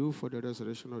 We look for the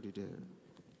resurrection of the dead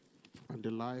and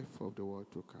the life of the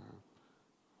world to come.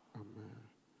 Amen.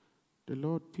 The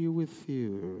Lord be with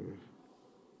you.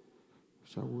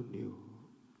 Shall we kneel?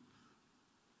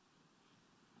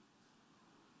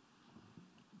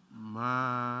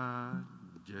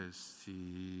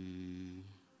 Majesty,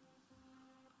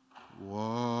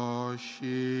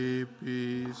 worship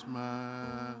His majesty.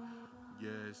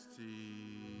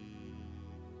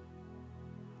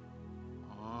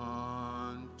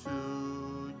 Unto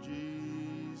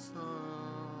Jesus,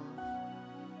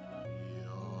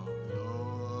 your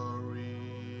glory,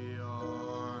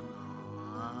 honor,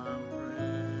 and praise.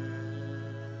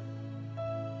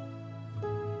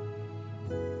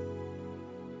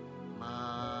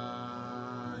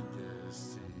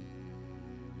 Majesty,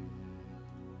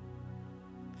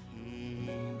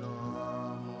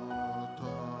 kingdom,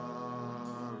 authority,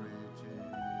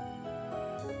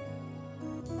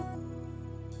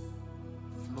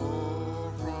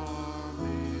 flow from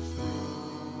His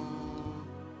throne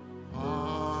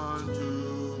unto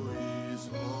His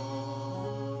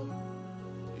own,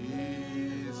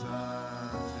 His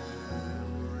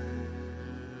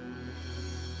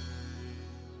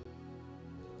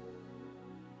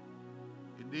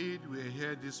Indeed, we are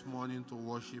here this morning to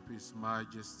worship His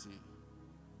Majesty.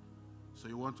 So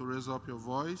you want to raise up your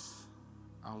voice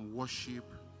and worship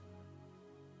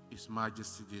His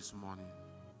Majesty this morning.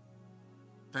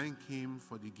 Thank Him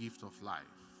for the gift of life.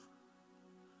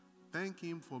 Thank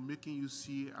Him for making you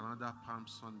see another Palm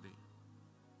Sunday.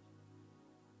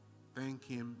 Thank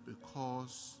Him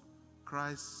because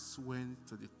Christ went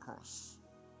to the cross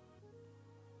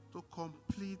to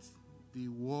complete the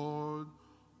work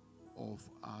of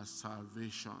our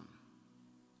salvation,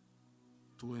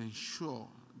 to ensure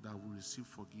that we receive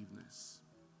forgiveness.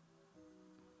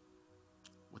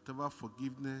 Whatever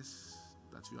forgiveness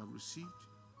that you have received,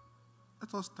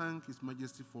 let us thank His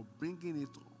Majesty for bringing it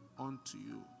unto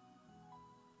you.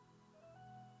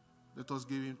 Let us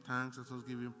give Him thanks, let us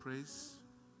give Him praise.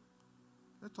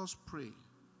 Let us pray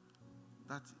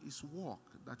that His work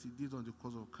that He did on the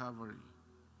cross of Calvary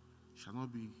shall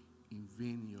not be in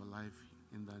vain in your life,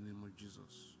 in the name of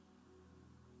Jesus.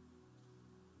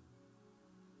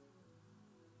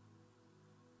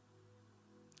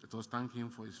 Let us thank Him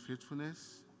for His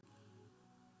faithfulness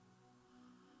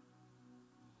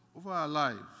over our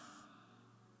life.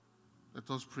 Let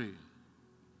us pray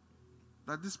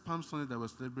that this Palm Sunday that we're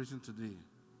celebrating today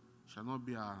shall not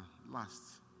be our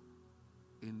last,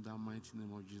 in the mighty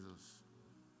name of Jesus.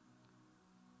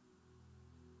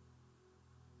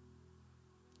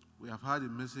 We have heard a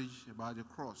message about the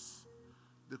cross.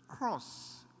 The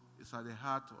cross is at the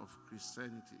heart of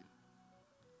Christianity.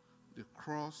 The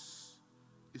cross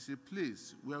is a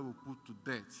place where we put to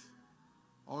death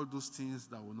all those things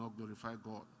that will not glorify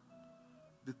God.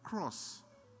 The cross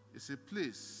is a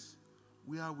place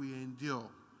where we endure.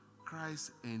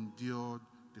 Christ endured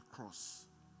the cross.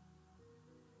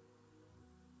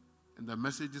 In the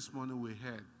message this morning we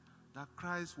heard that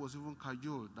Christ was even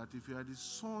cajoled that if you are the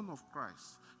Son of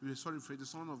Christ, if you are the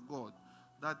Son of God,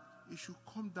 that He should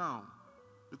come down,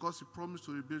 because He promised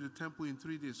to rebuild the temple in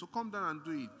 3 days. So come down and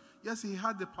do it. Yes, He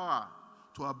had the power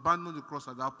to abandon the cross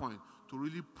at that point, to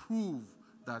really prove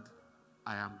that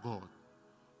I am God.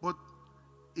 But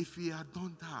if He had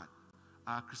done that,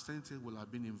 our Christianity will have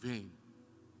been in vain.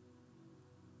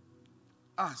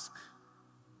 Ask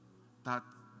that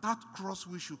cross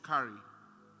we should carry,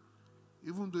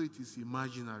 even though it is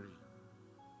imaginary,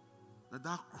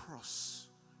 that cross,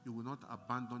 you will not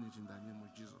abandon it in the name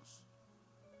of Jesus.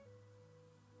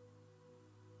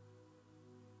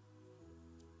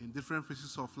 In different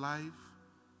phases of life,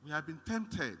 we have been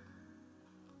tempted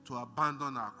to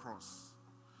abandon our cross.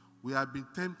 We have been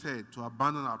tempted to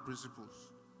abandon our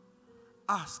principles.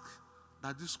 Ask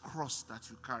that this cross that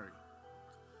you carry,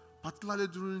 particularly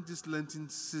during this Lenten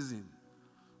season,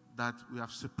 that we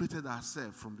have separated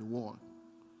ourselves from the world,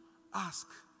 ask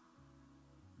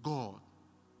God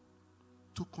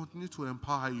to continue to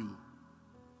empower you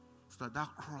so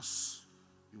that cross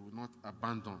you will not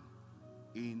abandon,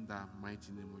 in the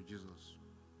mighty name of Jesus.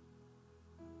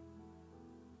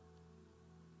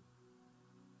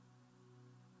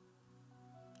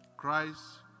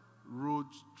 Christ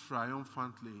rode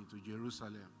triumphantly into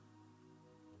Jerusalem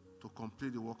to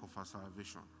complete the work of our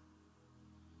salvation.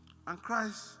 And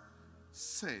Christ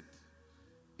said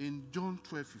in John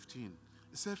 12:15,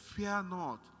 He said, "Fear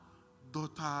not,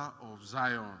 daughter of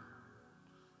Zion."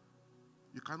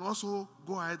 You can also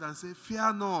go ahead and say,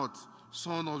 "Fear not,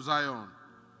 son of Zion.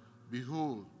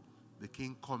 behold, the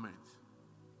king cometh.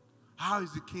 How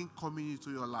is the king coming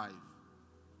into your life?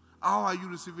 How are you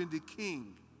receiving the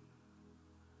king?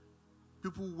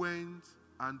 People went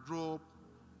and dropped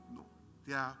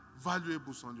their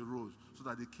valuables on the road so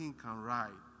that the king can ride.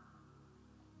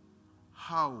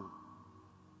 How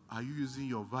are you using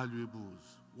your valuables,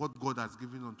 what God has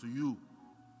given unto you,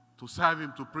 to serve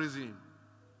him, to praise him?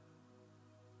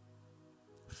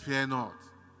 Fear not.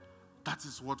 That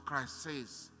is what Christ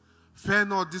says. Fear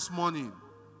not this morning.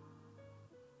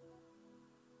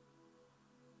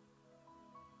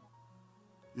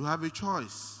 You have a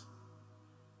choice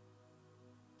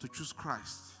to choose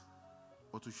Christ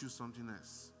or to choose something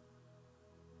else.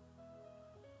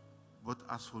 But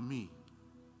as for me,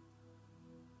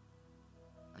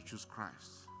 I choose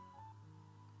Christ.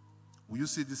 Will you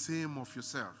say the same of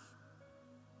yourself?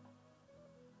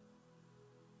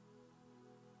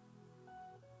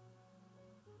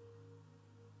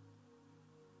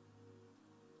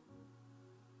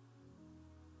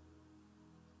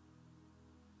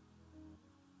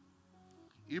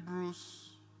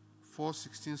 Hebrews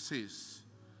 4:16 says,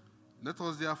 let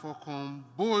us therefore come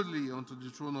boldly unto the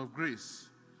throne of grace,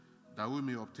 that we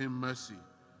may obtain mercy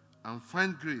and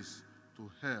find grace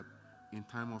to help in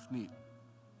time of need.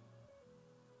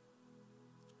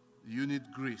 Do you need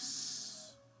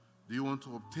grace? Do you want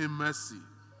to obtain mercy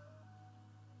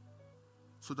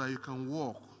so that you can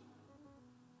walk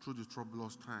through the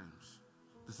troublous times?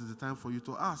 This is the time for you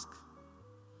to ask,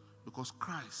 because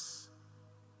Christ,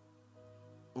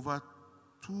 over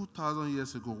 2,000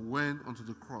 years ago, went onto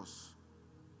the cross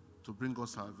to bring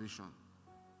us salvation.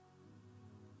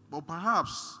 But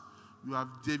perhaps you have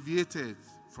deviated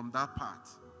from that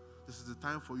path. This is the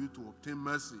time for you to obtain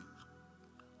mercy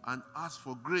and ask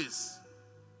for grace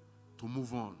to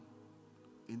move on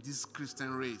in this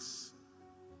Christian race.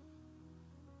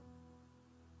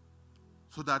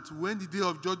 So that when the day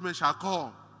of judgment shall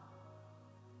come,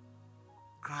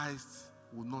 Christ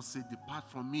will not say,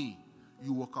 depart from me,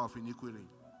 you worker of iniquity.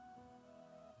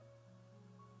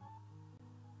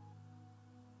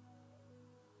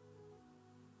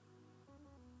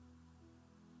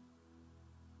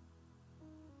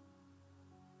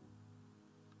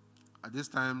 At this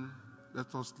time,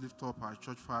 let us lift up our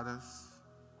church fathers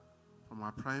from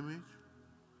our primate,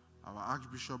 our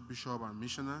Archbishop, Bishop, and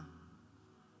Missioner,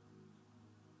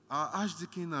 our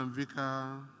Archdeacon and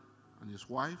Vicar and his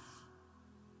wife,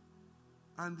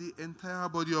 and the entire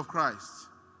body of Christ,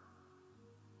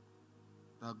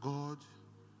 that God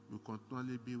will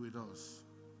continually be with us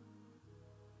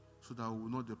so that we will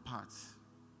not depart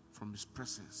from his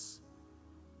presence.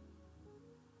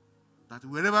 That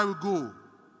wherever we go,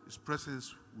 his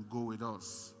presence will go with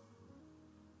us.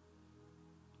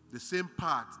 The same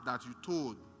path that you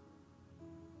told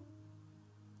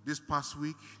this past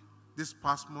week, this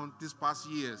past month, this past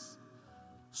years,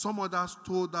 some others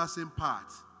told that same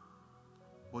path,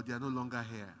 but they are no longer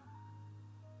here.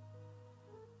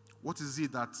 What is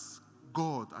it that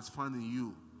God has found in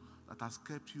you that has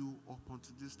kept you up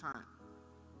until this time?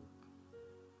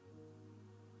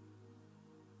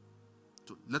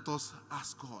 So let us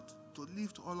ask God to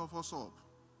lift all of us up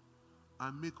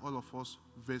and make all of us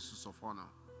vessels of honor.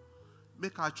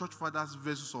 Make our church fathers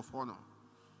vessels of honor,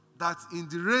 that in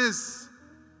the race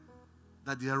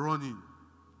that they are running,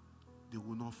 they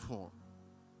will not fall.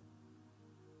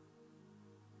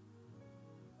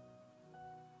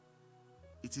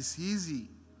 It is easy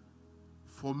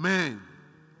for men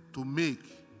to make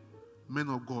men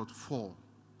of God fall.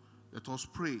 Let us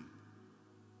pray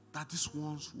that these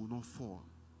ones will not fall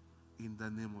in the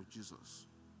name of Jesus.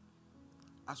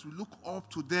 As we look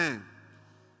up to them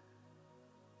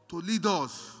to lead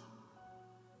us,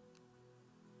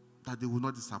 that they will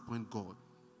not disappoint God.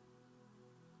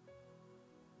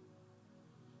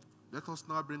 Let us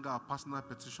now bring our personal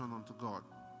petition unto God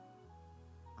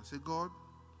and say, God,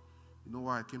 you know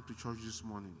why I came to church this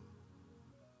morning?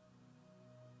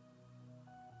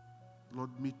 Lord,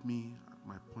 meet me at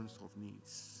my points of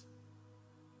needs.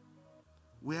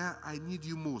 Where I need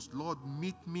you most, Lord,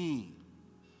 meet me.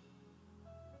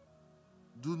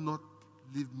 Do not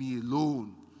leave me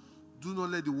alone. Do not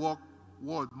let the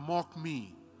world mock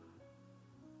me.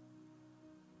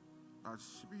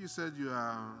 As you said you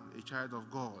are a child of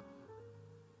God,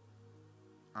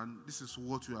 and this is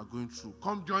what you are going through.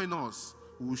 Come join us.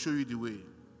 We will show you the way.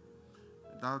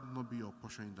 That will not be your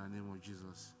portion in the name of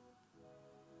Jesus.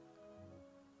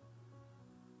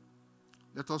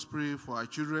 Let us pray for our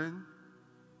children.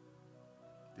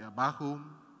 They are back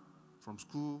home from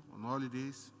school on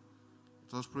holidays.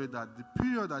 Let us pray that the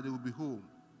period that they will be home,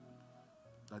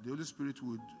 that the Holy Spirit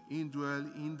would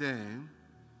indwell in them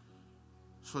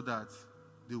so that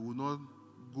they will not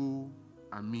go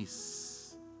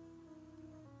amiss.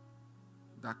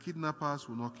 That kidnappers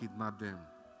will not kidnap them.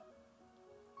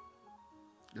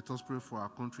 Let us pray for our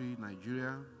country,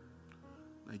 Nigeria.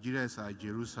 Nigeria is our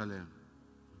Jerusalem.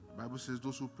 The Bible says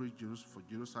those who pray for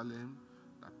Jerusalem,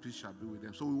 that peace shall be with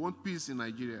them. So we want peace in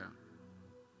Nigeria.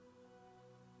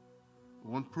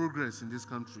 We want progress in this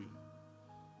country.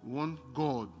 We want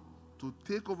God to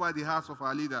take over the hearts of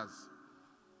our leaders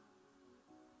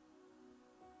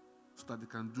so that they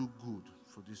can do good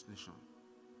for this nation.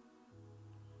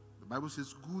 The Bible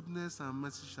says, goodness and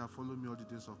mercy shall follow me all the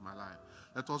days of my life.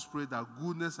 Let us pray that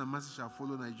goodness and mercy shall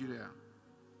follow Nigeria.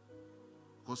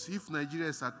 Because if Nigeria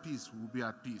is at peace, we will be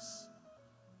at peace.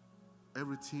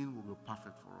 Everything will be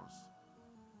perfect for us.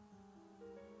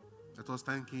 Let us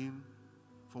thank Him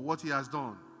for what He has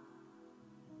done.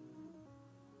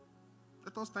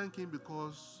 Let us thank Him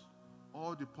because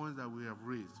all the points that we have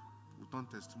raised will turn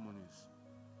testimonies.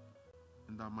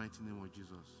 In the mighty name of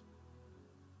Jesus.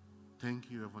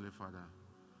 Thank you, Heavenly Father.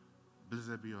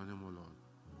 Blessed be your name, O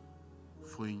Lord.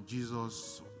 For in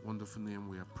Jesus' wonderful name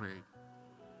we have prayed.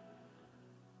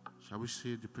 Shall we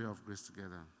say the prayer of grace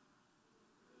together?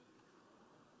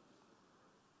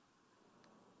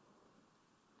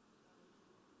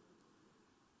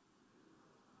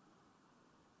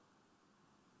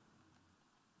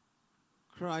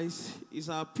 Christ is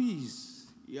our peace.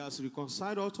 He has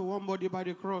reconciled us to one body by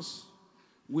the cross.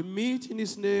 We meet in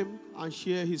His name and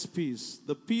share His peace.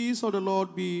 The peace of the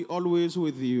Lord be always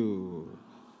with you.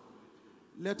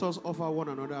 Let us offer one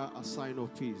another a sign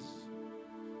of peace.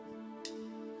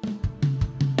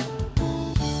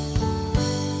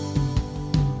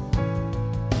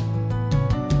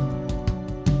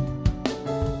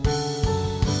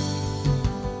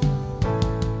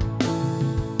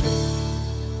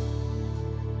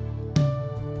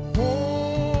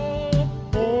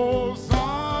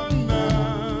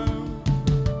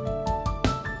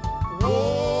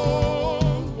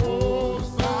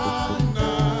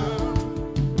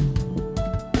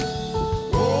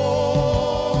 Oh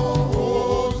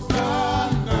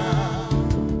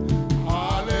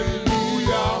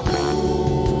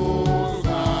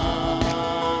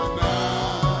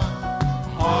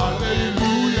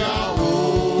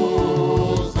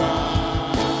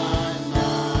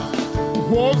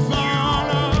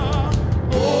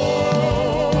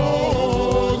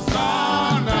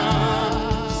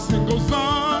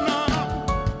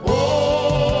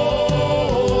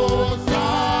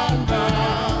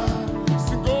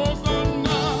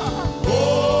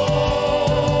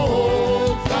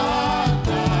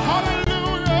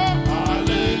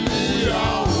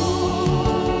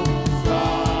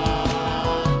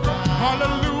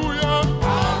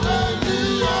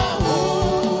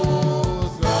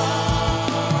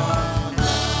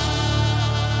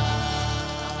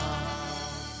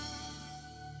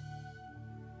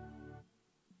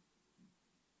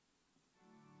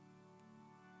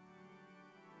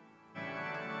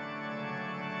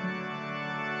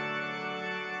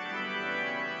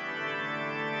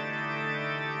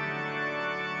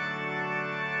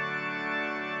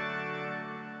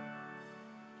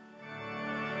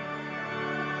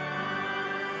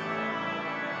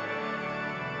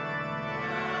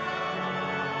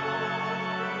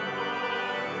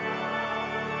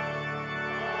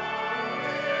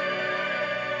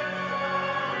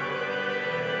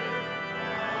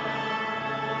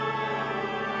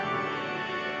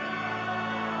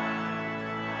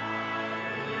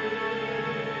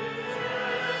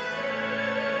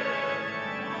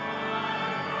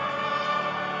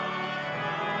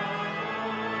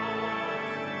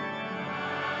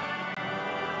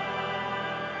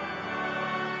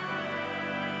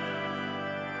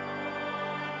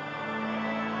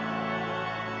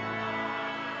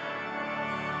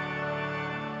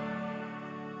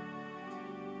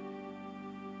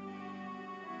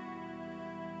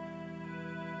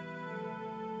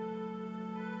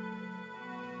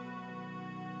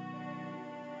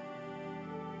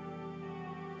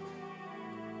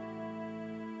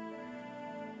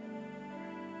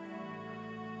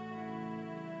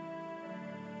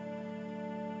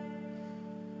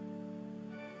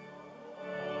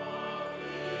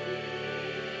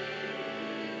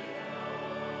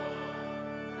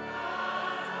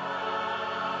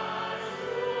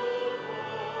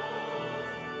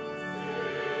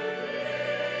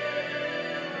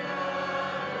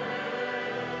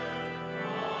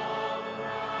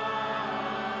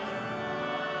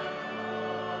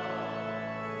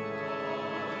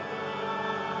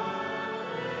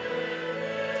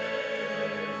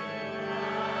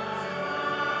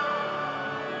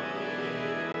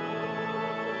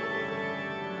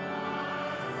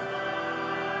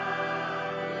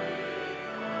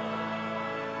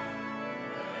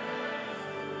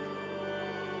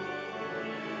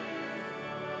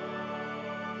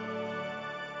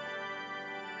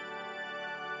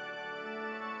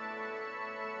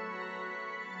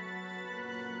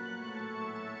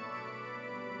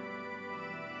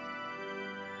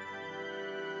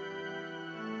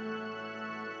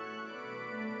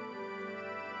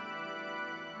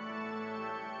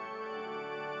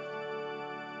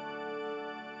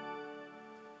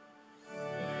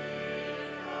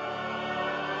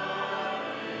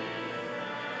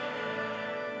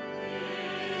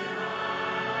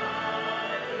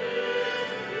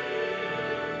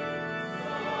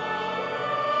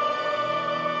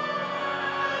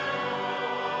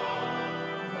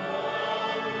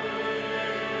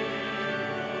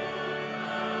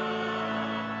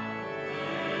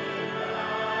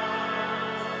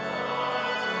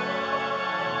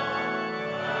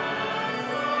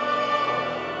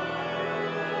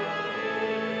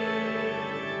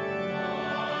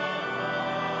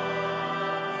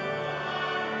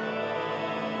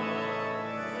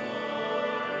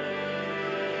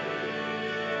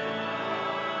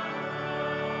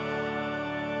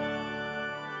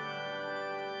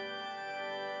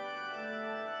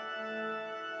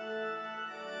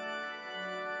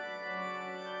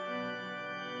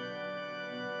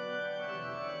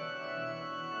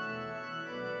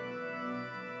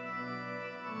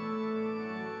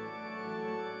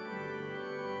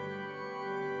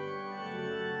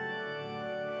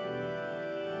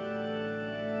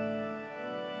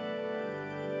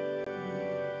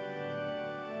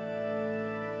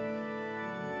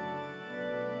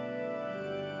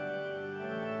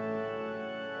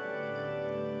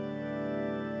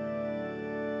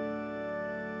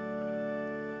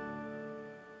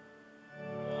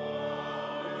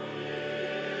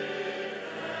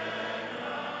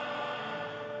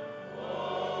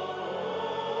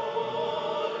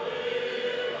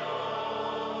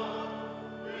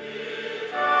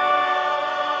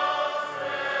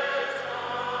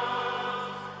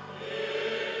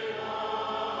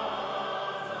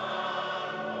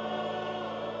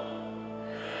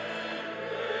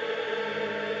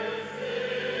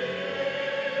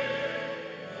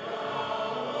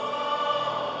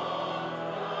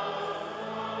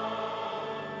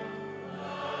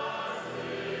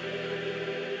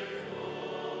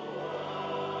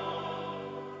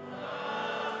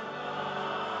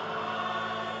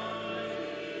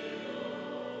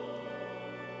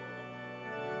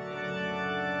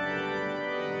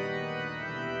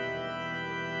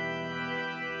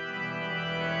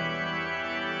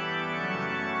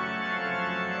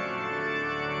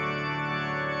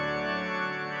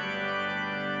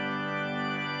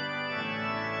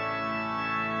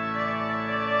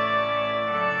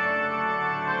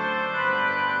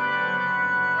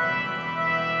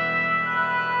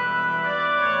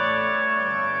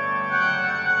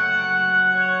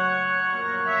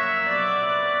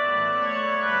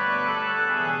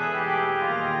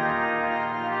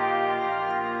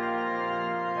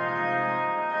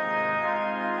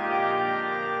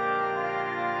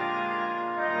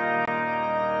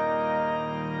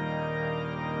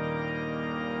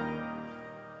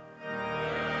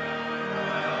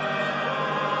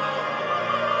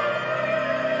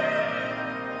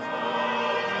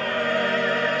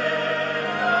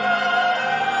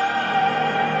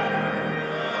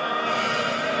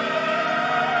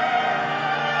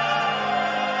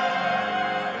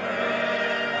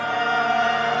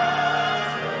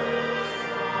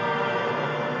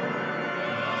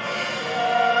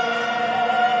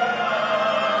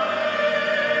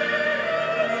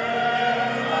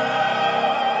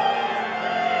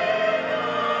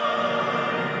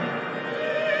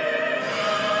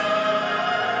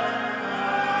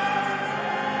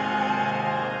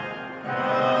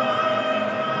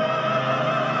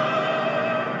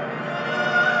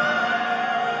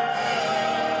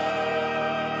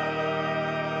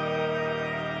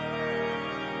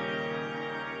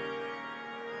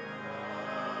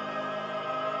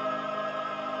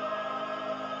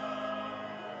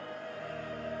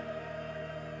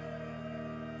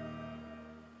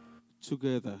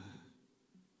together.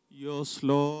 Yours,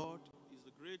 Lord, is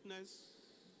the greatness,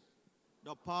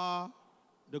 the power,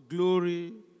 the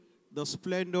glory, the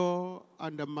splendor,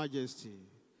 and the majesty.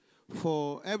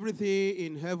 For everything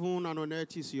in heaven and on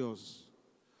earth is yours.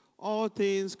 All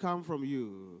things come from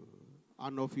you,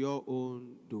 and of your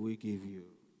own do we give you.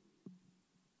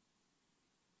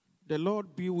 The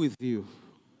Lord be with you.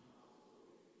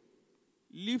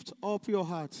 Lift up your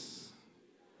hearts.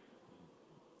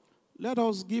 Let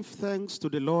us give thanks to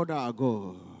the Lord our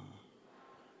God.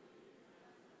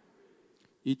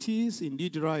 It is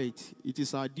indeed right. It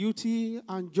is our duty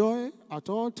and joy at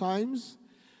all times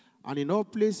and in all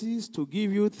places to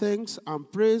give you thanks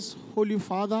and praise, Holy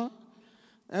Father,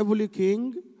 Heavenly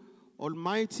King,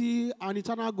 Almighty and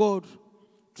eternal God,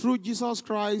 through Jesus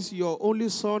Christ, your only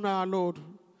Son, our Lord.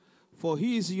 For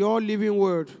he is your living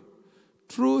word.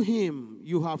 Through him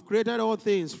you have created all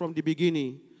things from the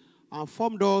beginning and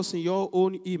formed us in your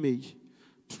own image.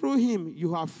 Through him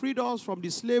you have freed us from the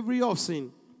slavery of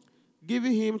sin,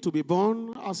 giving him to be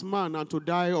born as man and to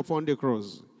die upon the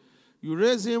cross. You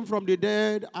raised him from the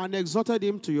dead and exalted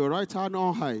him to your right hand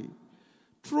on high.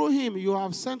 Through him you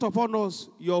have sent upon us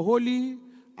your holy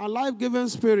and life-giving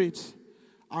Spirit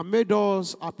and made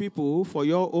us a people for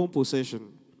your own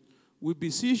possession. We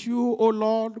beseech you, O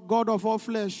Lord, God of all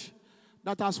flesh,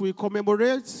 that as we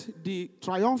commemorate the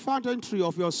triumphant entry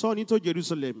of your Son into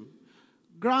Jerusalem,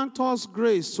 grant us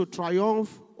grace to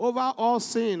triumph over all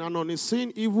sin and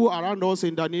unseen evil around us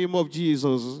in the name of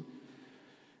Jesus.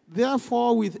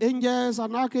 Therefore, with angels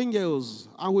and archangels,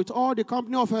 and with all the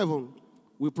company of heaven,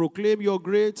 we proclaim your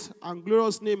great and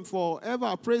glorious name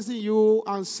forever, praising you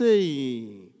and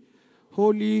saying,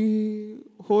 Holy,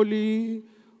 holy,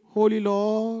 holy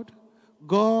Lord,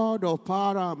 God of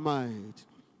power and might,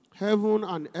 heaven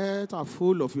and earth are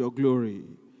full of your glory.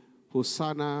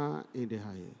 Hosanna in the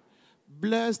highest.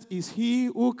 Blessed is he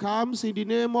who comes in the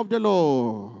name of the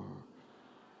Lord.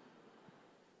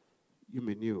 You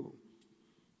may kneel.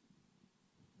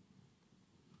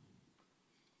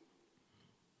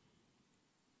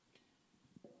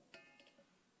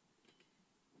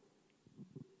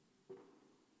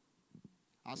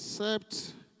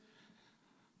 Accept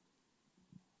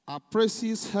our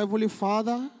praises, Heavenly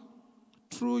Father,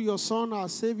 through your Son, our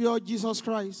Savior, Jesus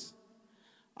Christ.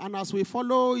 And as we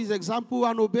follow his example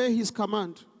and obey his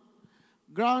command,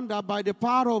 grant that by the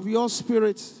power of your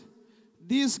Spirit,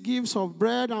 these gifts of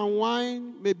bread and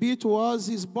wine may be to us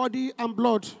his body and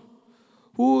blood,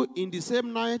 who in the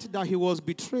same night that he was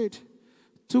betrayed,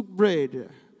 took bread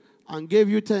and gave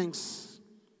you thanks.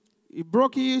 He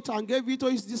broke it and gave it to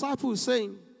his disciples,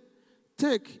 saying,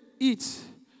 Take, eat.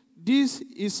 This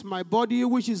is my body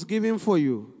which is given for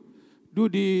you. Do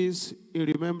this in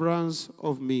remembrance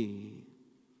of me.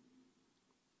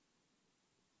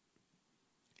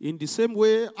 In the same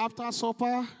way, after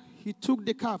supper, he took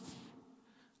the cup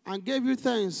and gave you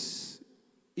thanks.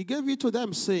 He gave it to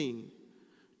them, saying,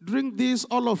 Drink this,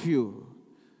 all of you.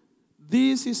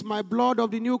 This is my blood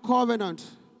of the new covenant,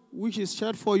 which is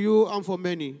shed for you and for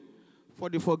many, for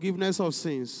the forgiveness of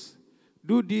sins.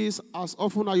 Do this as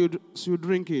often as you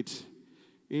drink it,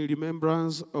 in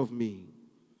remembrance of me.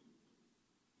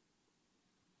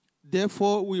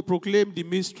 Therefore, we proclaim the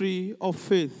mystery of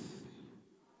faith.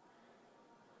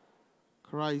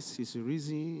 Christ is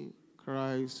risen.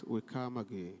 Christ will come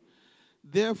again.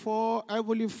 Therefore,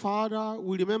 Heavenly Father,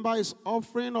 we remember his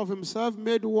offering of himself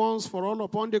made once for all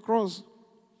upon the cross,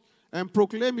 and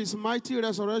proclaim his mighty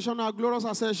resurrection and glorious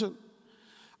ascension.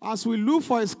 As we look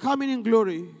for his coming in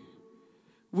glory,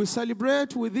 we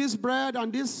celebrate with this bread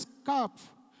and this cup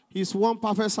his one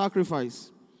perfect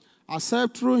sacrifice.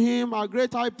 Accept through him, our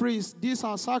great high priest, this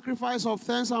our sacrifice of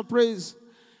thanks and praise.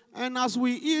 And as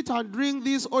we eat and drink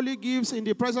these holy gifts in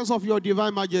the presence of your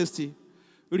divine majesty,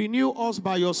 renew us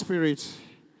by your Spirit.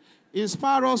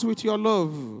 Inspire us with your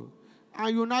love,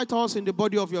 and unite us in the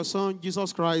body of your Son,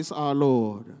 Jesus Christ our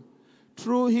Lord.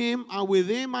 Through him and with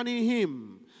him and in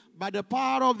him, by the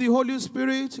power of the Holy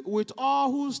Spirit, with all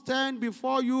who stand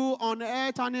before you on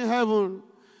earth and in heaven,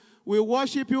 we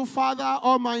worship you, Father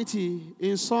Almighty,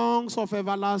 in songs of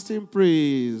everlasting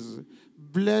praise.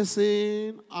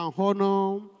 Blessing and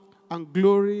honor and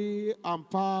glory and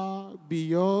power be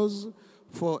yours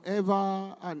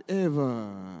forever and ever.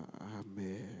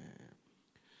 Amen.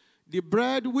 The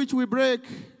bread which we break,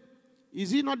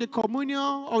 is it not the communion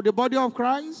of the body of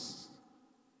Christ?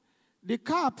 The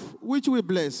cup which we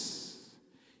bless,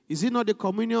 is it not the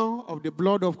communion of the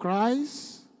blood of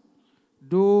Christ?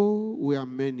 Though we are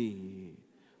many,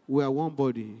 we are one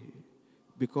body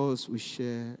because we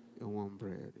share in one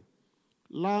bread.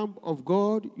 Lamb of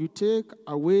God, you take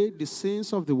away the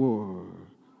sins of the world.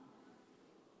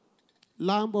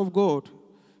 Lamb of God,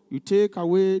 you take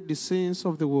away the sins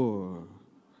of the world.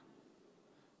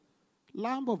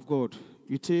 Lamb of God,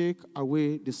 you take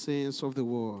away the sins of the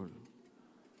world.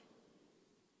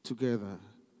 Together,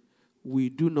 we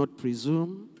do not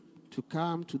presume to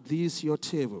come to this your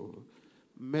table,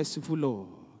 merciful Lord,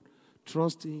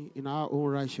 trusting in our own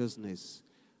righteousness,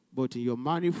 but in your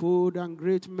manifold and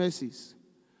great mercies.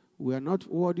 We are not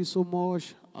worthy so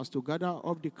much as to gather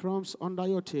up the crumbs under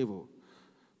your table,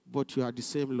 but you are the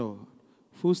same Lord,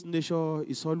 whose nature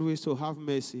is always to have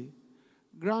mercy.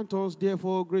 Grant us,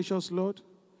 therefore, gracious Lord,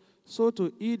 so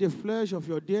to eat the flesh of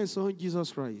your dear Son,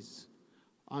 Jesus Christ,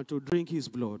 and to drink his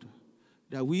blood,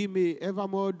 that we may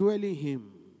evermore dwell in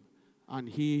him, and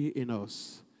he in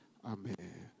us. Amen.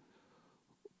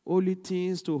 Holy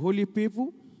things to holy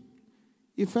people.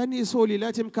 If any is holy,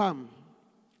 let him come.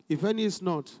 If any is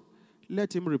not,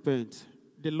 let him repent.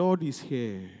 The Lord is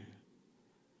here.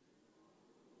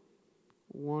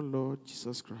 One Lord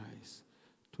Jesus Christ,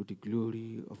 to the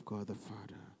glory of God the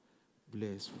Father,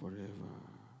 blessed forever.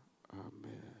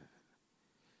 Amen.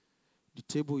 The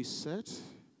table is set.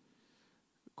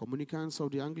 Communicants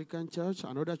of the Anglican Church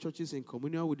and other churches in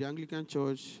communion with the Anglican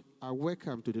Church are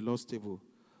welcome to the Lord's table.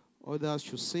 Others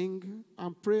should sing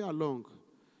and pray along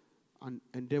and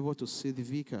endeavor to see the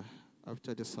Vicar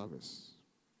after the service.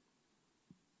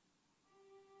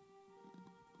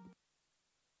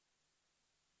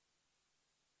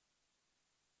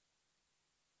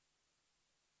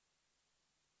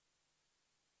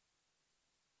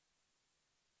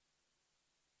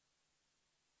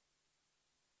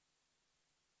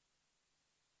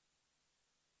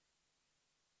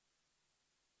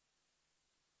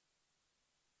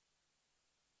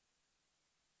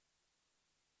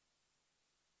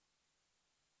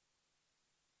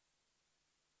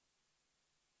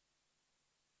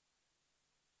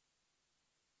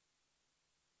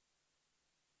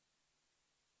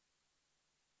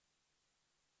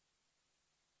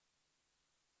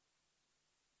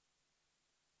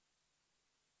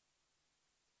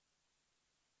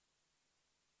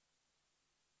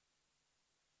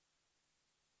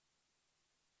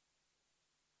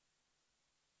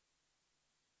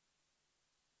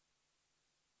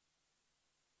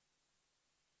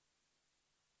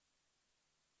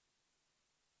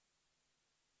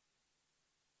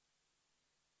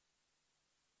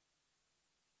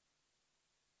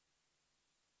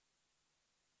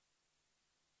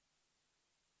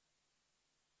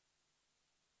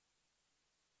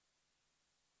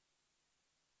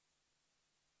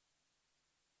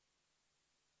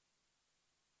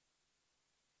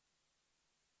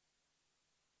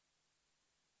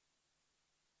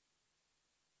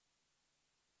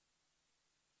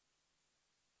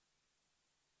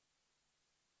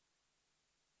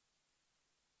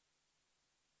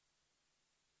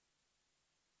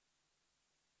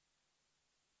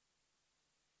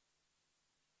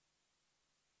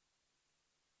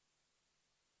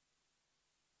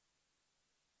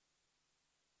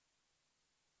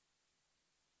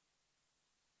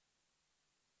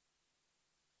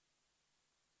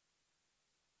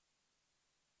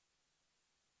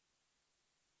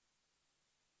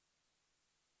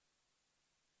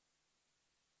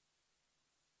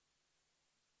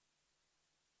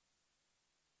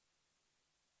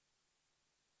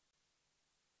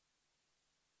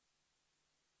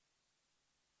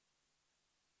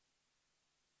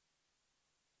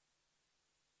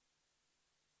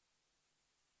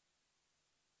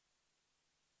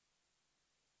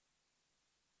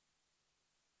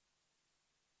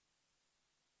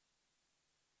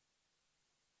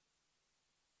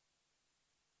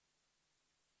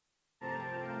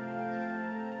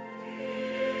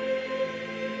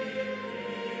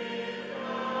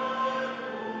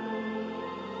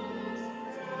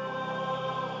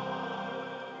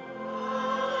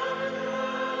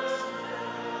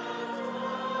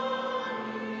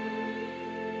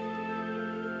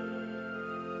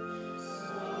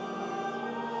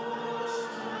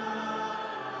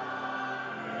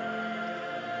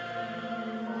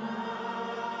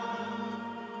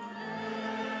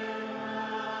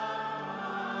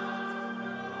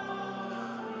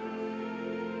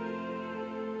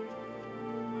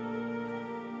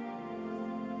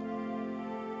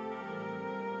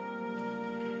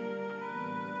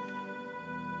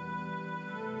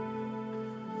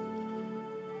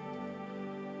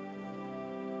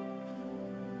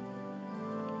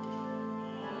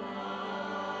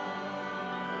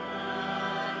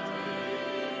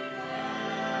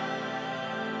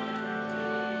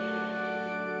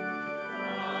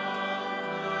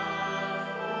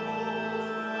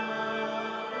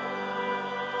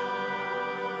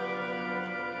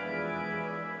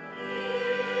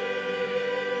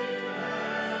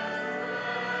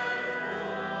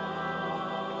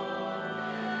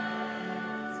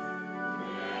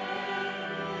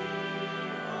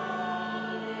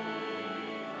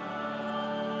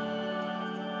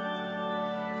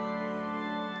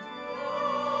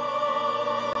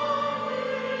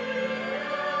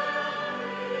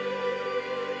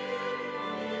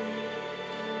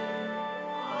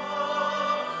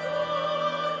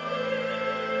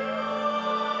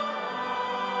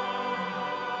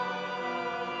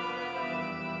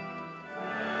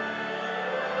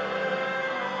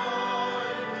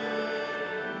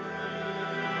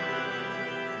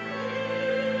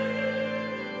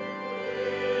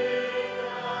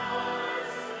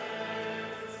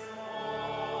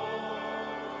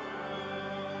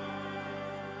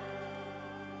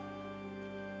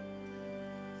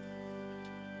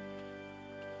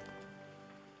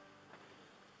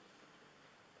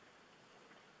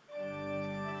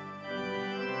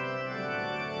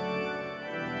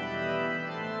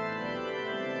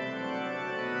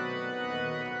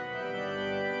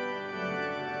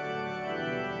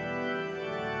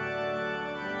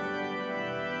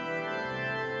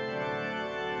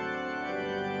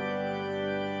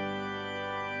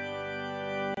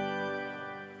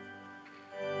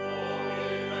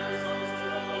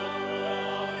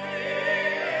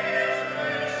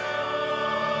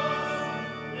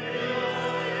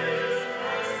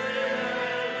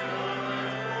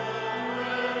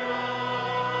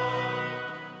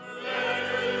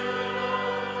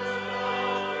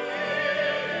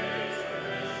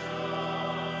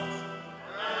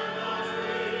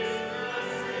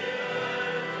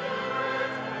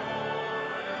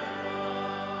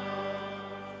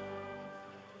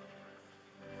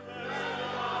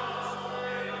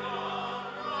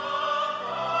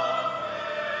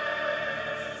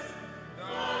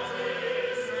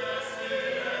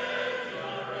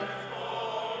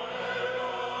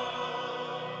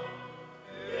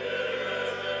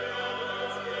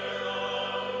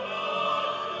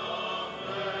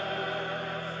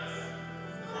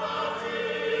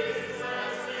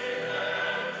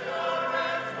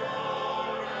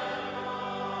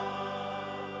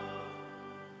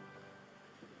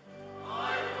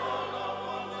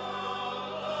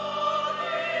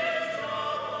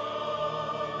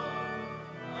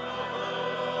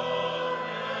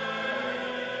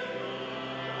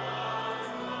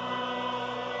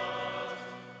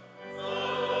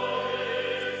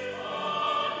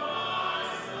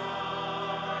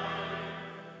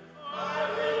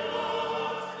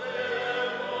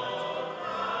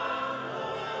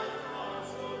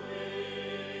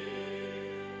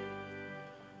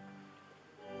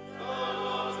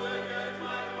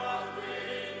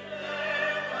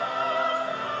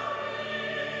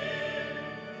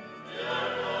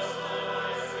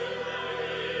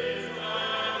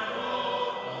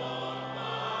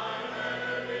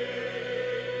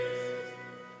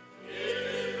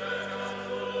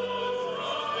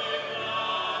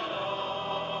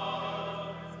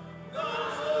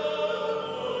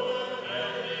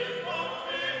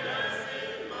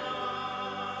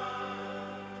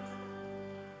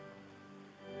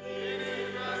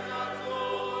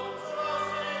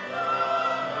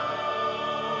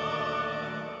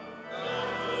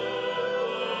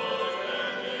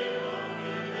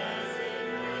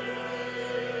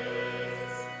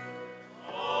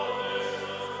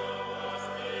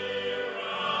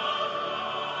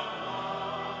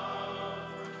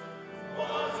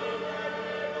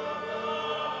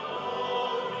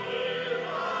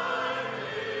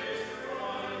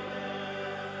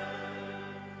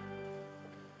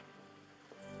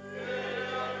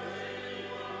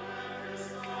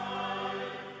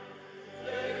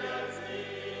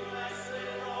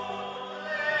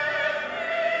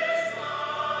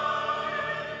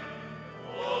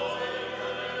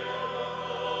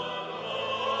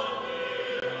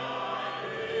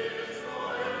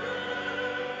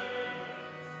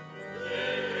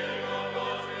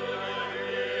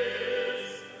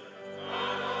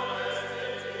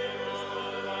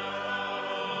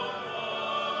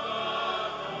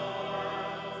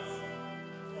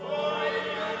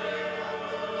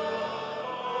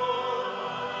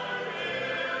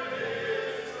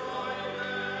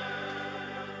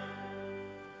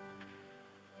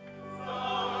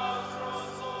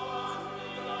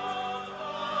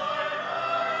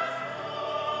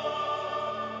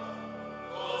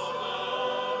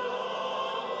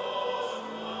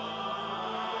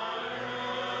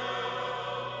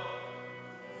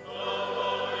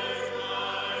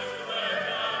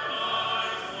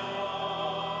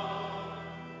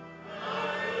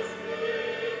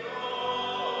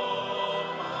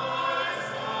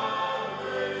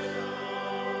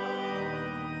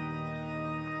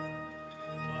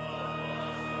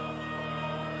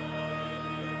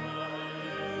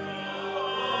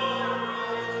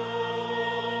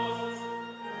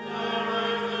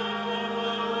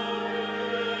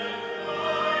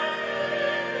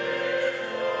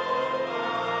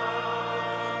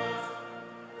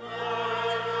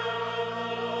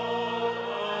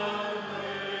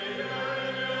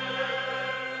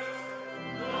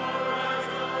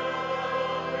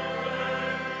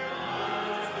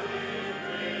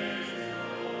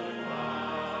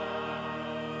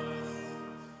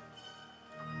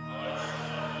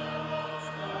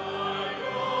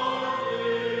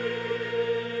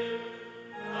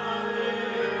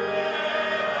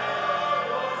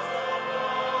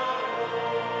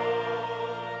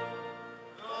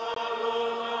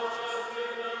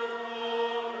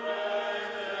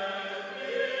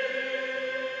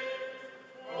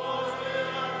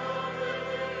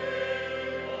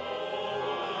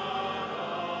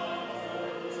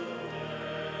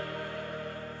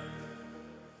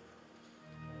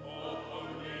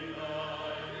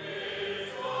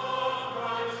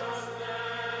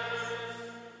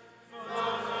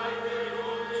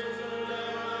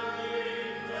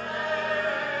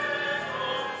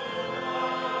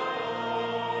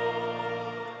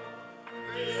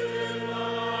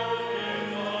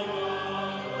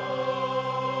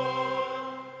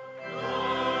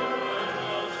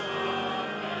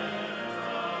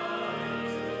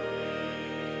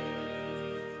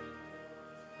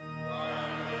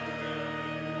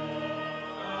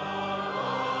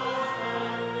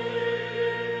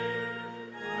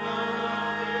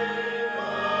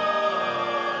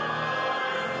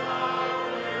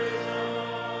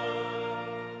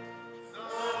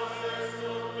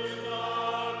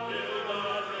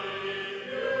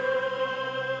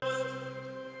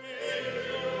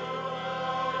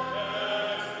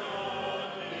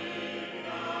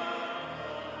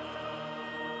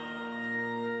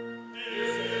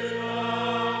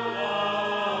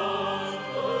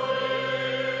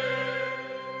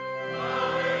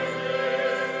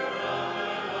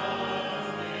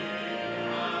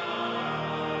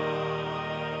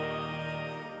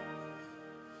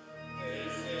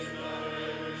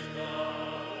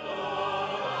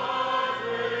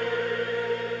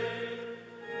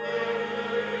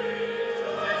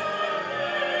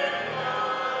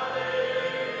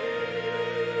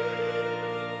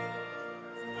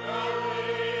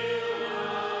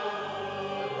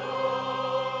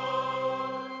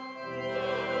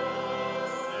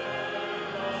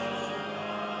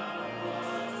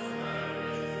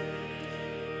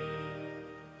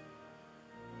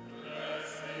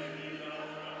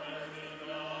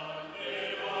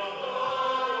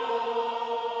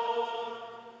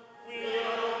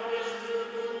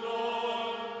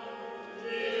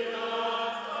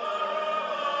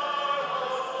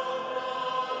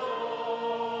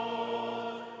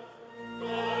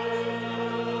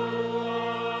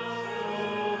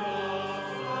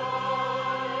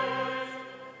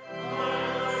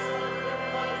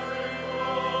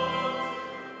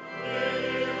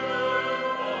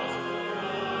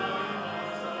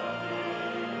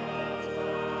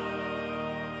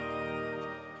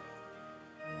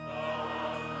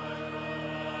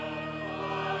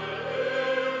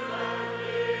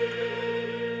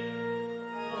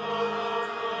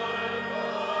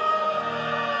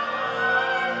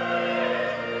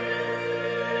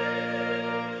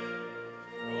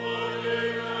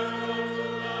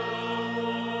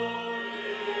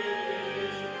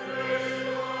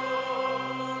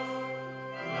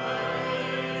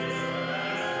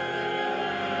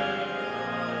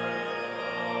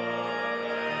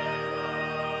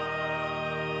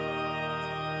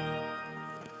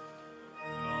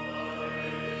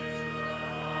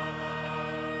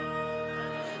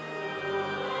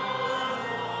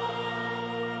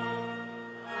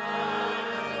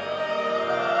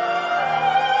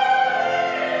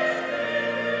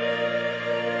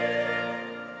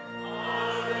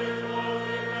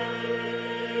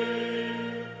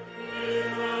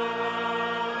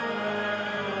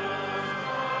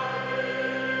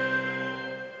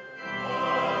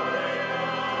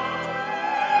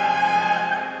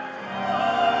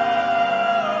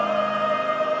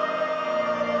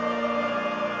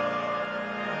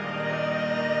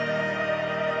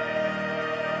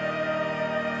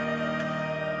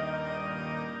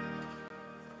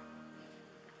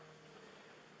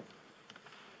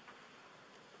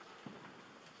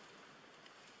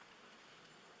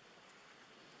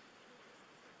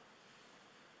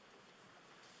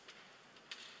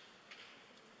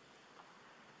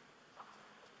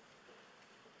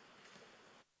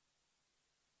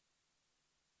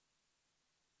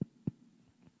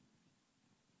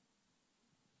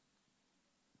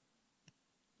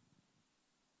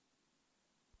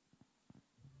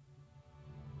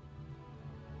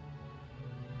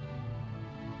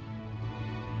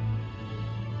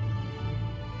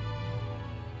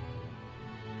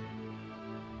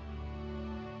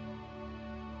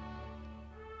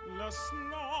 Last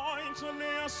night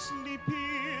lay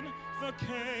sleeping, there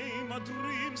came a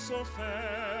dream so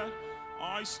fair.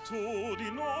 I stood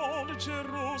in old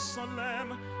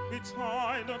Jerusalem,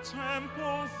 beside the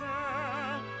temple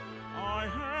there. I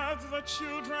heard the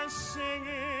children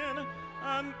singing,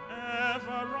 and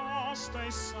ever as they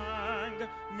sang,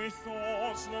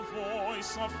 methought the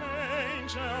voice of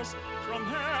angels from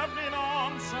heaven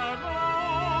answering.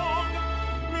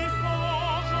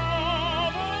 Methought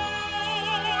the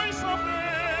voice of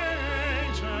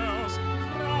angels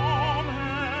from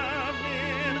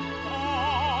heaven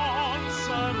answering.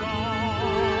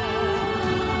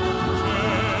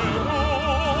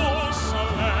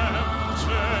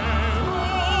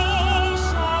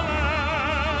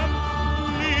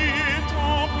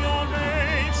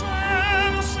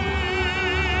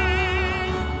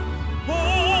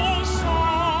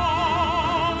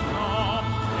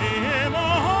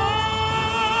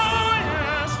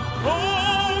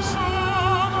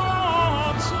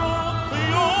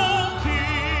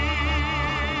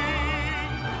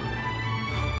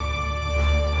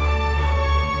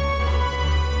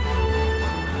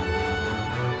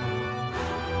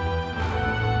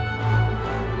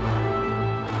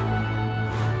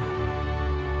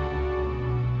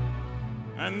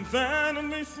 And then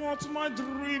methought my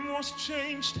dream was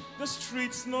changed, the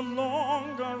streets no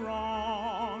longer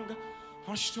rang.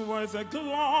 Hushed were the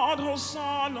glad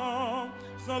Hosanna,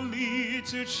 the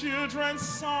little children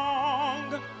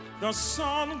sang. The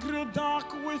sun grew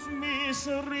dark with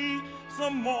misery, the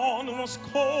morn was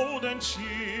cold and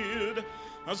chilled,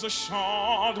 as a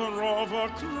shadow of a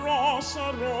cross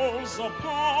arose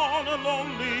upon a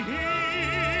lonely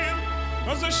hill.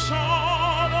 As a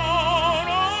shadow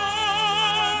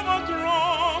of a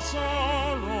cross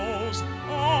arose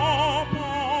upon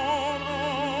a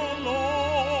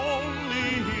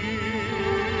lonely hill.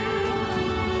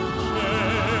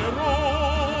 Jerusalem,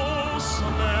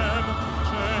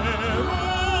 Jerusalem,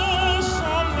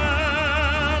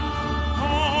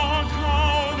 hark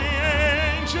how the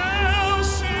angels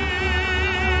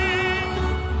sing.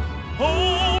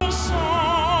 Hosanna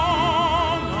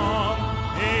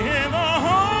in the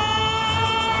highest,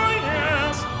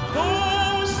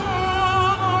 Hosanna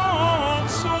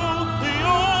to the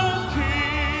old King.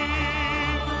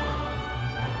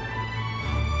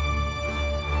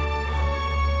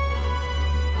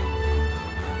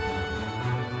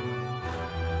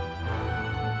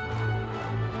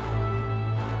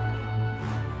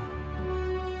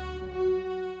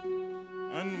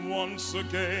 And once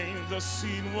again the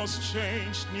scene was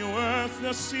changed, new earth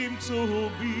there seemed to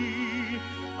be.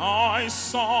 I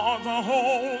saw the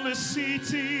holy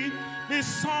city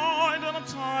beside a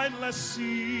tideless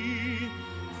sea.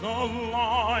 The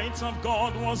light of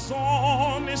God was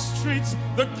on the streets,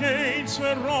 the gates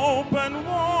were open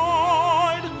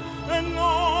wide, and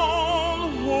all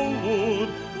who would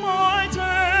might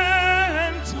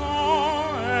enter,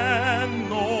 and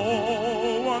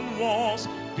no one was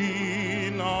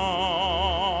denied.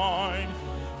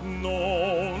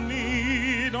 No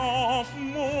need of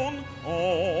moon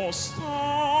or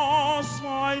stars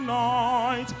by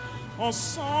night, or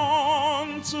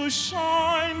sun to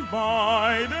shine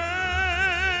by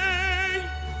day.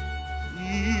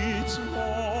 It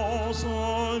was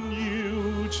a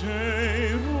new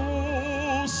Jerusalem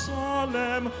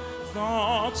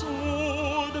that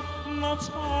would not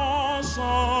pass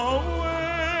away.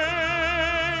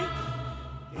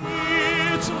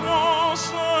 It was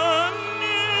a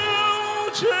new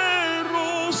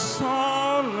Jerusalem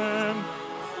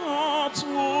that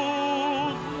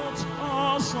would not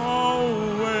pass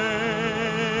away.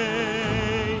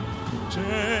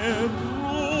 Jerusalem,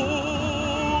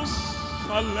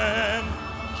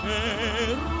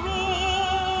 Jerusalem,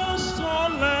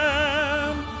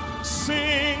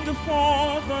 sing for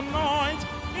the night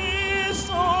is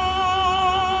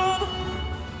on.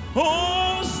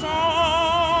 Hosanna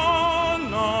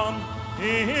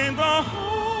in the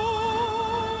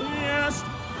highest,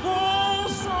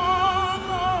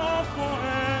 Hosanna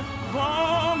forevermore.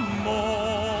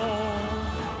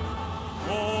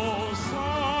 Hosanna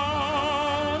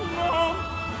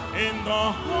in the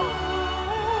highest,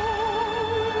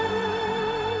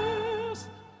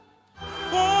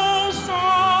 Hosanna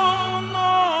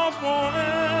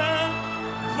forevermore.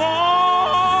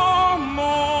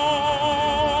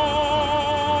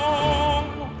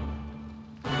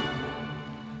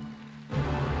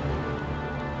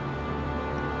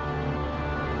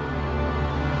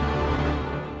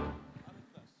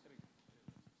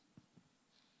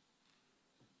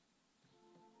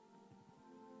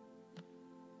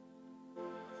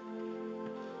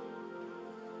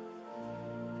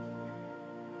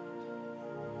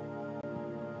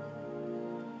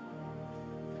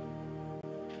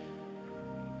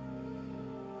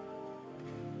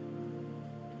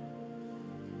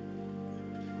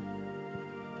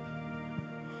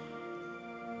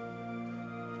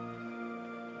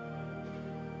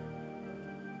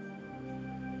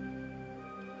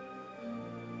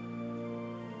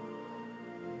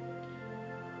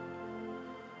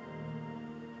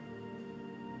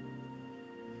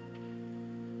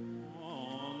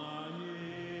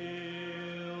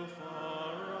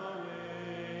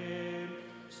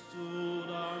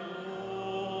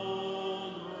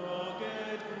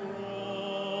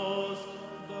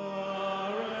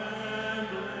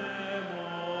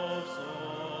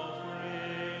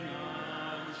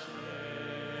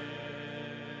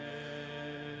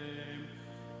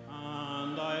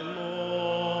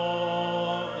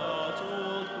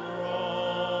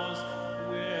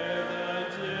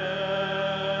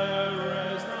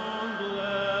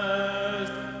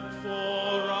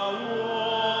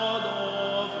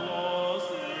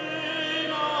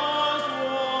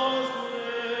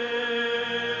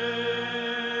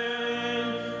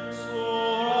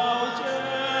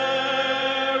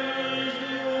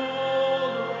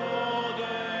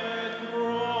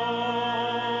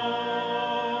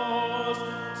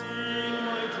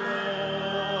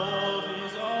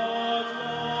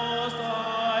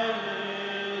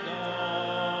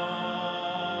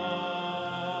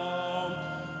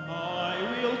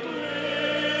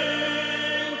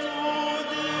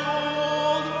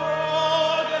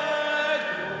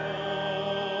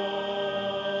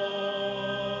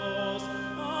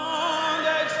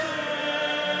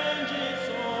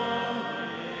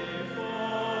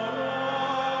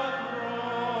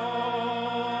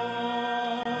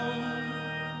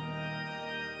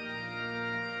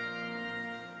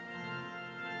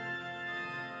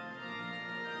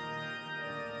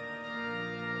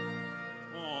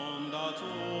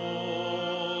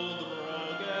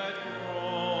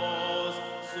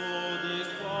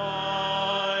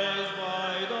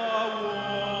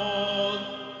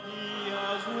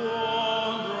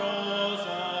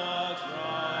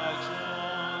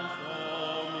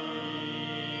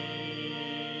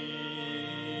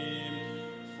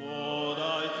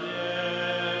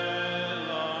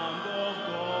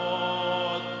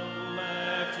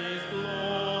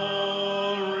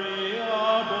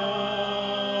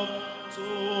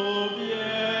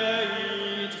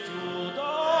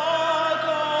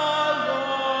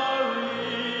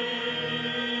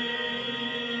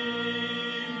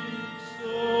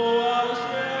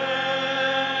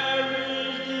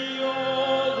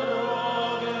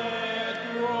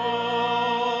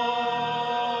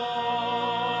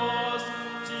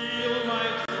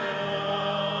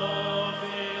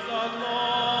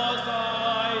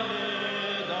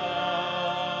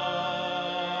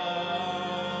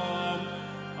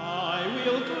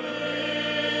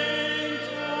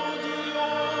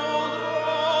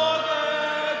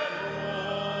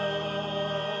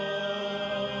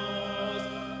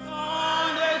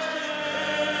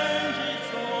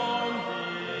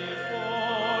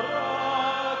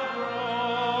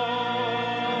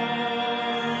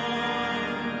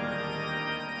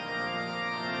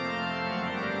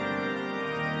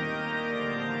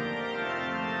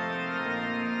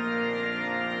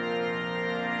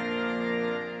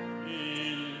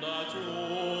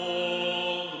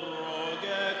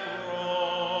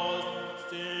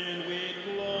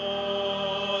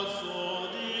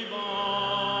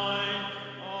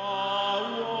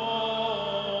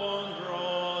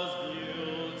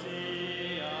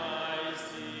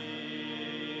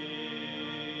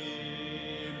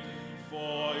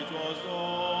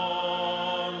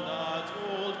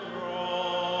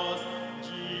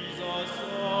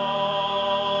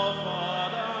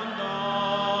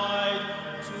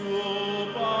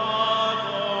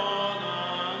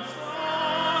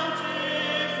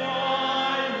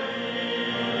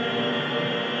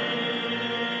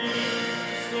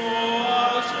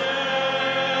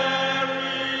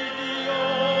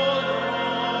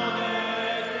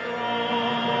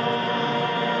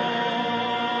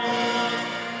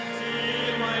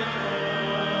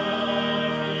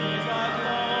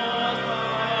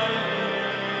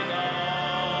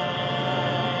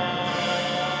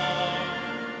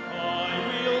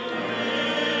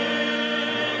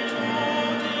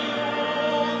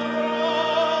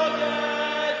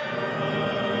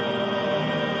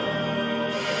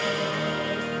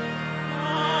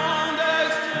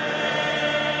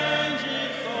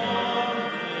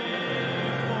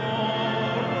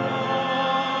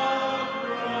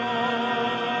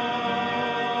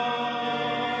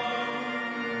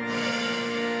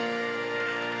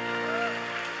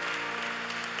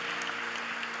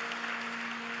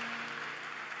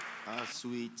 As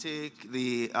we take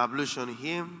the ablution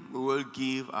hymn, we will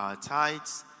give our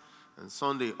tithes and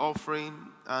Sunday offering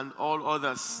and all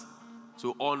others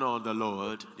to honor the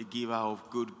Lord, the giver of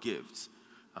good gifts.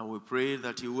 And we pray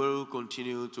that He will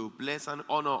continue to bless and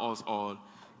honor us all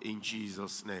in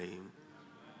Jesus' name.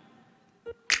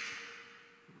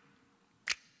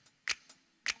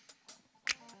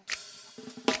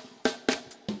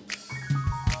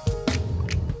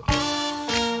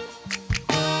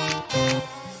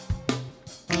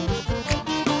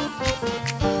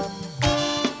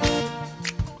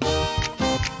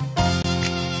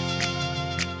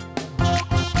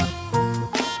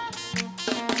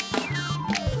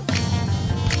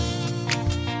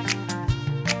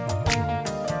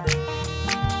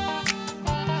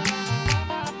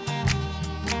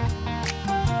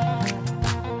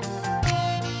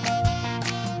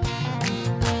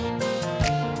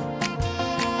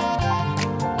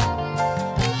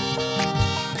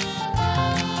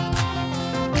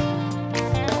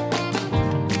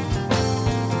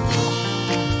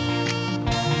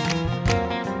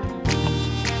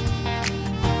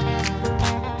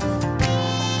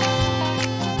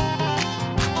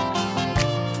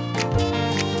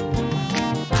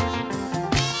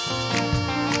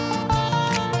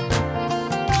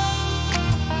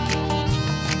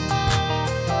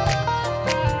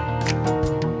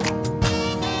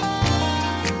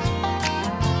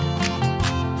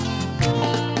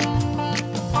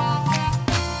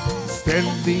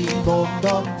 Standing on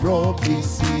the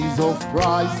promises of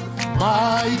Christ,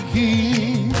 my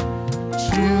King,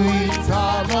 through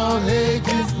eternal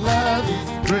ages, let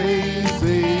His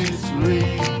praises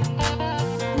ring.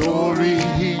 Glory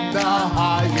in the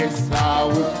highest, I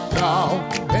will down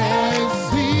and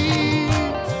sing.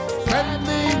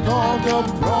 Standing on the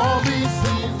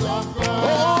promises of God,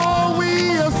 oh,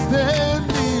 we are standing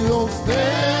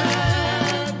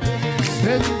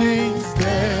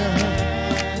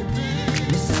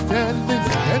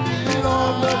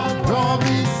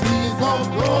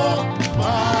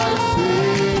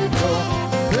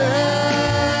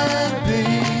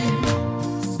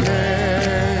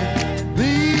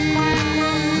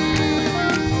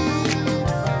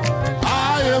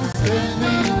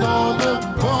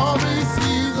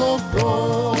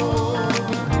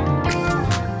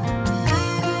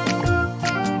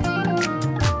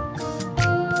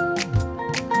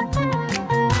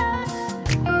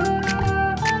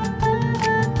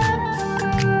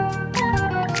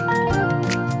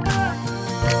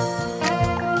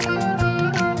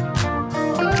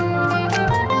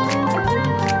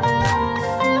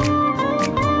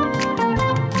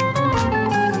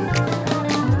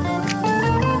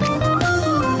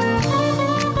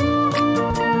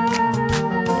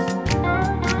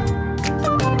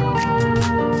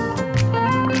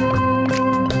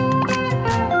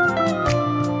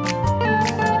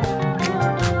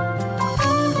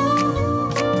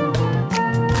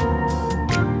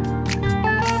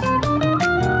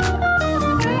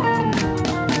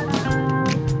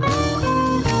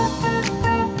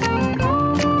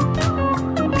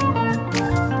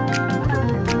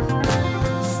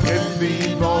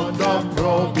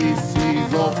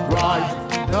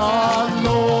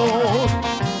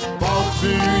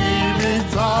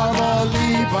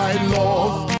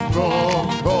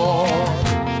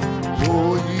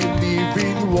the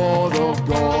living word of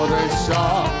God and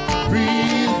shall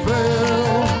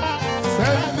prevail.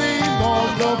 Standing on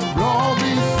the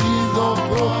promises of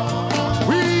God,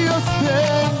 we are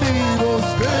standing, oh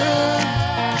standing,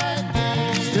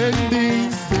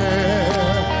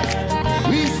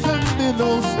 we standing,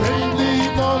 oh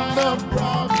standing on the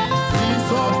promises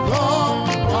of God.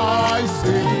 I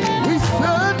say, we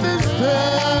standing,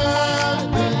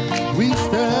 we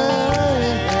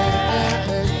stand.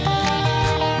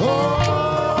 Oh,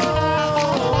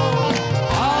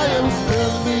 I am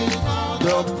standing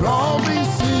the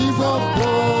promises of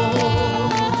God.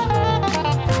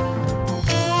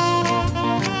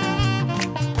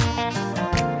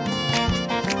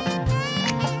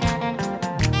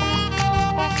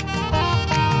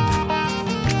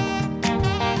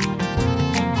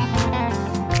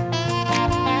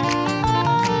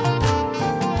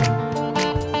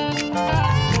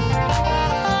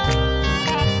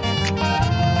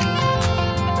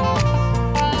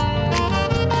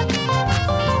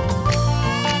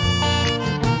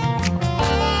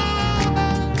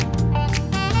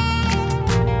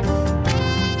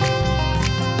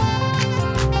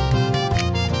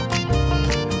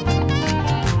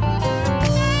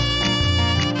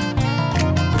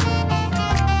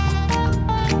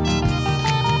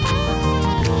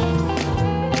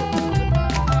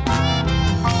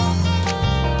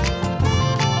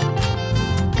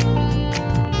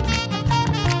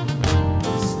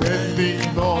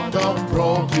 Standing on the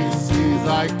promises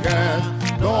I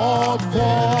cannot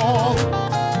fall,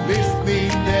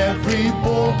 listening every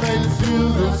moment to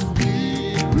the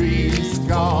Spirit's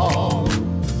call,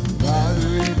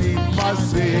 gathering in my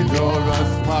Savior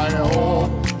as my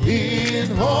home in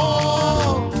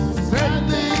home,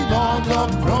 standing on the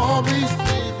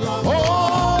promises of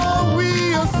oh,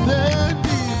 we are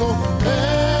standing, oh,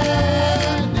 standing.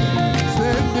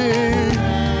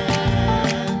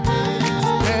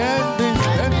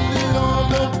 Standing on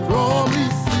the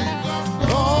promises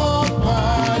of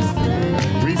my sin.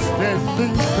 We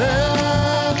standing,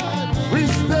 we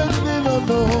standing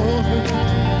alone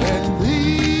and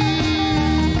thee.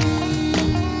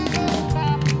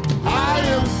 I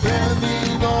am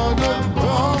standing on the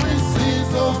promises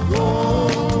of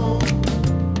God.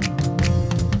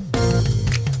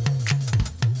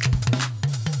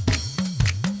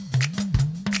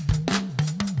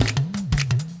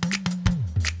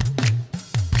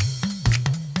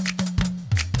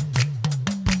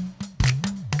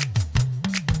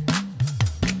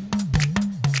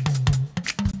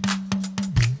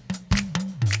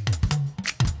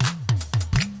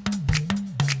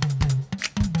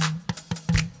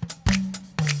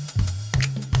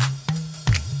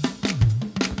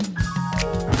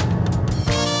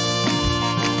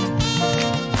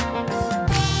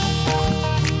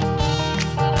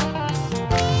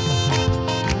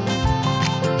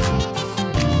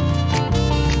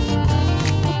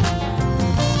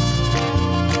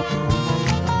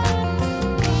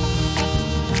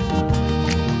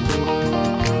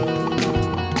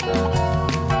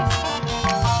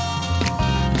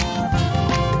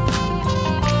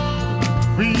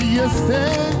 We are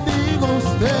standing, oh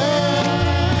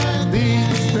standing,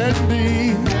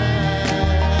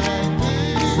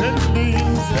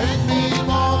 standing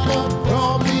on the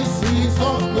promises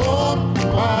of God,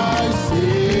 my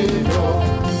Savior.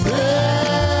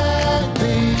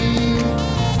 Standing.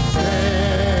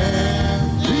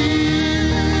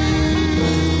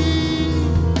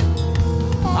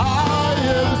 I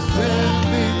am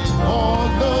standing on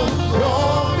the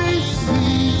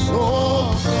promises of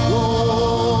God.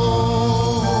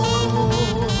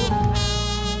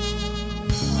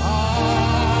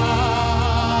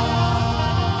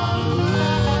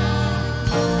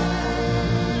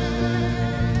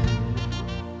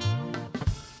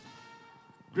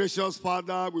 Gracious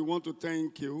Father, we want to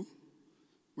thank you.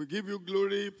 We give you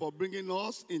glory for bringing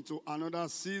us into another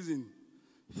season.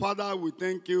 Father, we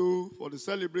thank you for the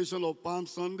celebration of Palm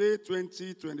Sunday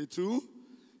 2022.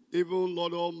 Even,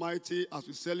 Lord Almighty, as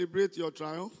we celebrate your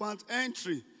triumphant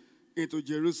entry into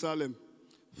Jerusalem.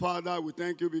 Father, we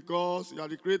thank you because you are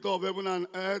the creator of heaven and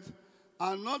earth,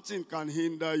 and nothing can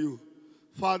hinder you.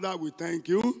 Father, we thank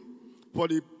you for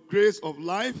the grace of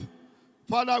life.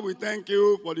 Father, we thank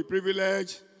you for the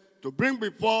privilege to bring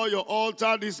before your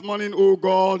altar this morning, O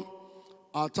God,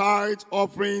 our tithe,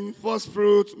 offering, first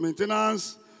fruit,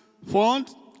 maintenance,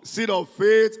 fund, seed of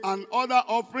faith, and other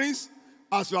offerings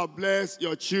as you have blessed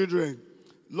your children.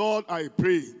 Lord, I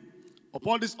pray,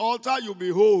 upon this altar you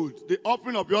behold the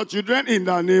offering of your children in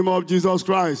the name of Jesus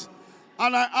Christ.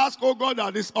 And I ask, O God,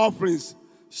 that these offerings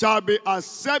shall be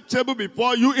acceptable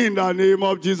before you in the name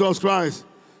of Jesus Christ.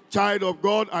 Child of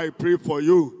God, I pray for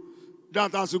you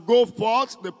that as you go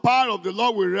forth, the power of the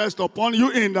Lord will rest upon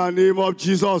you in the name of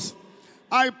Jesus.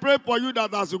 I pray for you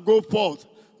that as you go forth,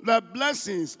 the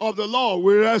blessings of the Lord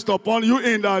will rest upon you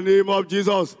in the name of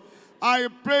Jesus. I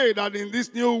pray that in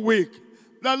this new week,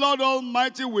 the Lord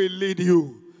Almighty will lead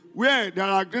you where there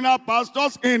are greener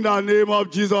pastures in the name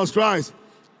of Jesus Christ.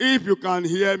 If you can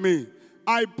hear me,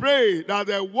 I pray that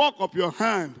the work of your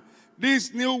hand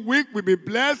this new week will be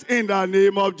blessed in the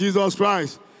name of Jesus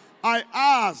Christ. I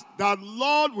ask that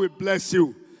Lord will bless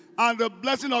you, and the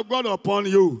blessing of God upon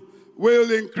you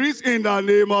will increase in the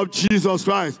name of Jesus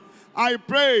Christ. I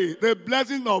pray the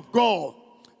blessing of God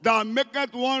that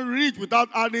maketh one rich without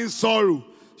adding sorrow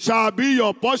shall be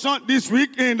your portion this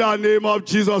week in the name of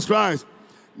Jesus Christ.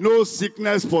 No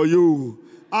sickness for you.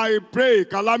 I pray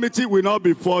calamity will not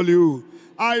befall you.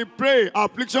 I pray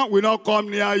affliction will not come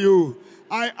near you.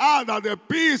 I ask that the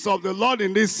peace of the Lord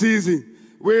in this season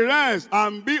will rest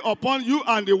and be upon you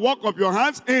and the work of your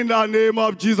hands in the name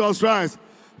of Jesus Christ.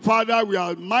 Father, we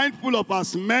are mindful of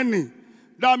as many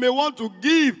that may want to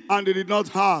give and they did not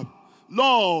have.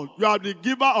 Lord, you are the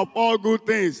giver of all good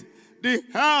things, the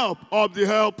help of the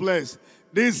helpless.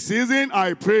 This season,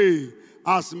 I pray,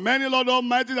 as many, Lord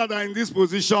Almighty, that are in this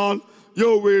position,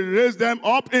 you will raise them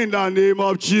up in the name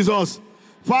of Jesus.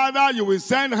 Father, you will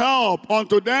send help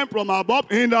unto them from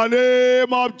above in the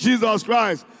name of Jesus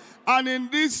Christ. And in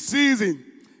this season,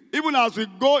 even as we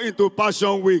go into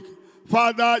Passion Week,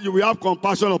 Father, you will have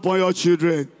compassion upon your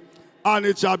children, and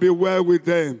it shall be well with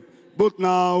them, both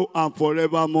now and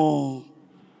forevermore.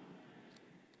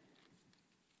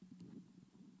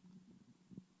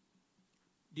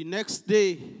 The next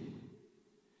day,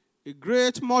 a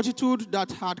great multitude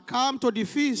that had come to the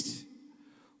feast,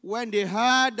 when they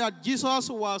heard that Jesus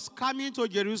was coming to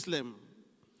Jerusalem,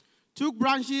 took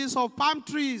branches of palm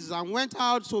trees and went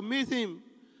out to meet him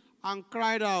and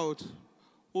cried out,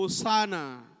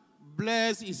 Hosanna,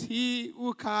 blessed is he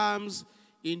who comes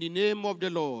in the name of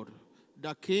the Lord,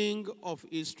 the King of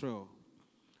Israel.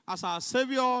 As our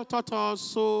Savior taught us,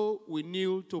 so we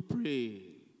kneel to pray.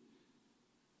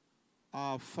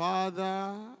 Our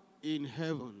Father in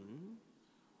heaven,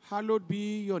 hallowed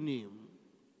be your name.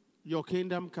 Your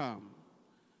kingdom come.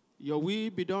 Your will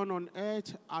be done on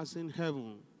earth as in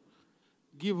heaven.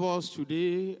 Give us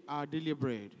today our daily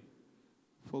bread.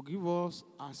 Forgive us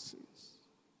our sins,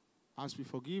 as we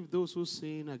forgive those who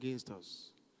sin against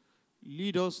us.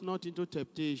 Lead us not into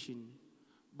temptation,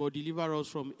 but deliver us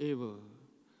from evil.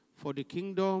 For the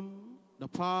kingdom, the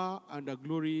power, and the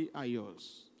glory are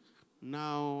yours,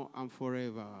 now and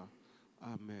forever.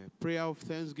 Amen. Prayer of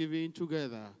thanksgiving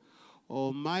together.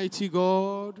 Almighty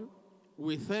God,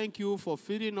 we thank you for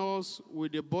feeding us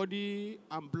with the body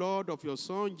and blood of your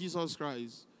Son, Jesus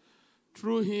Christ.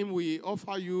 Through him we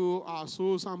offer you our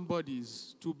souls and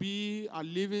bodies to be a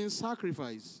living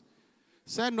sacrifice.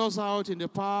 Send us out in the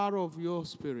power of your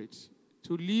Spirit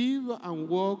to live and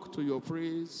walk to your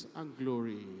praise and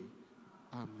glory.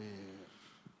 Amen.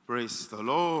 Praise the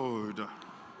Lord.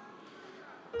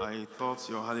 I thought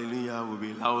your hallelujah would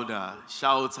be louder.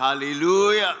 Shout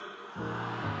hallelujah.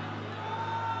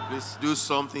 Please do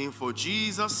something for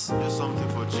Jesus. Do something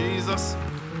for Jesus.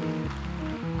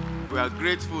 We are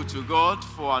grateful to God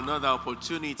for another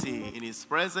opportunity in his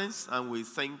presence, and we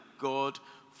thank God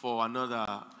for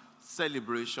another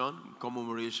celebration,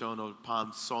 commemoration of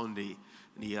Palm Sunday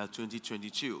in the year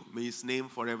 2022. May his name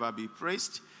forever be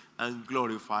praised and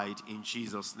glorified in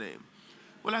Jesus' name.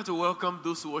 We'd like to welcome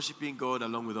those worshiping God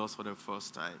along with us for the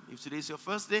first time. If today is your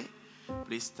first day,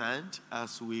 please stand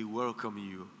as we welcome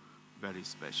you very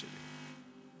specially.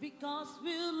 Because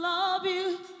we love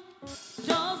you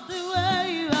just the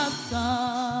way you have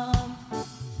come.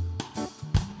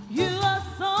 You are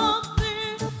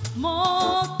something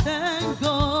more than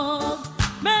gold.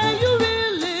 May you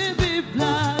really be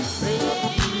blessed. May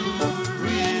you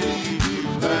really be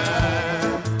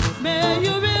blessed. May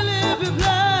you really be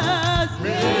blessed.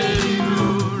 May you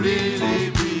really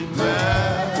be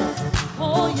blessed.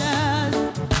 Oh yes,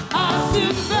 as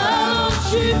you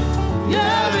fellowship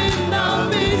here in our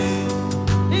midst,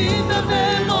 in the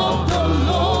name of the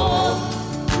Lord,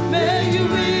 may you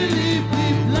really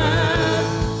be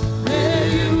blessed. May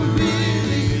you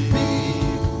really be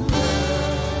blessed.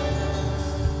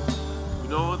 We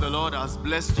know the Lord has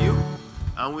blessed you,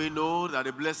 and we know that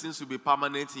the blessings will be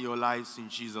permanent in your lives in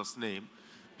Jesus' name.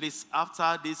 Please,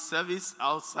 after this service,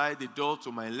 outside the door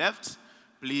to my left,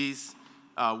 please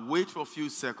wait for a few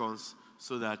seconds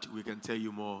so that we can tell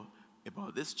you more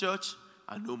about this church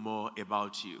and know more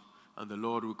about you. And the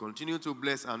Lord will continue to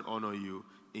bless and honor you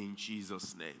in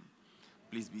Jesus' name.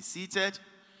 Please be seated.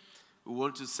 We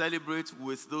want to celebrate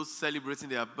with those celebrating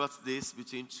their birthdays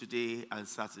between today and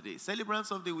Saturday. Celebrants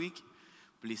of the week,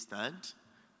 please stand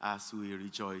as we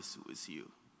rejoice with you.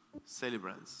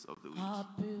 Celebrants of the week.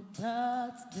 Happy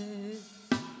birthday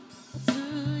to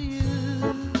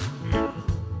you.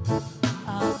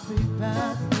 Happy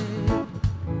birthday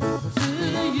to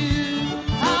you.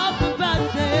 Happy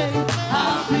birthday.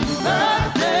 Happy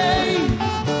birthday.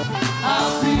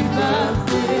 Happy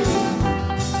birthday.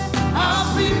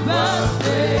 Happy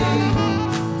birthday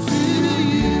to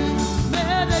you.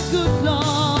 May the good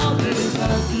Lord,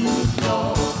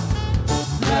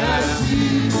 bless you.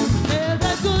 May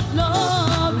the good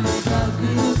Lord,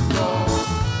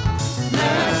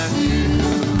 bless you.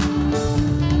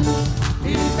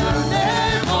 In the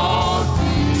name of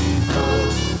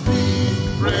Jesus, we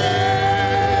pray.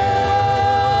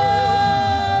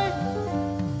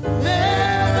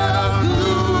 May the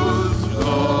good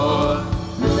Lord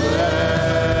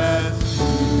bless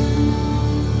you.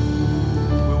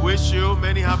 We wish you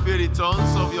many happy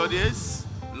returns of your days,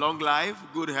 long life,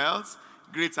 good health,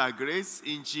 greater grace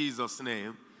in Jesus'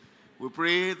 name. We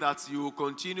pray that you will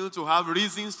continue to have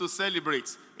reasons to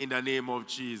celebrate in the name of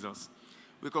Jesus.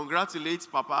 We congratulate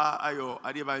Papa Ayo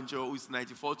Adebanjo, who is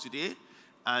 94 today,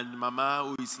 and Mama,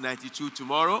 who is 92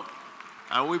 tomorrow.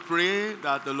 And we pray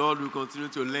that the Lord will continue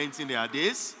to lengthen their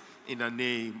days in the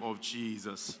name of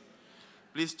Jesus.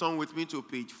 Please turn with me to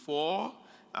page 4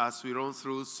 as we run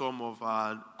through some of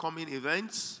our coming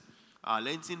events. Our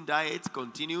Lenten diet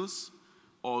continues,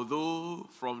 although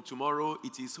from tomorrow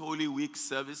it is Holy Week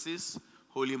services,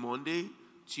 Holy Monday,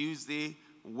 Tuesday,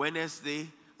 Wednesday,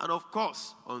 and of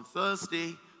course, on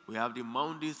Thursday, we have the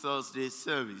Maundy Thursday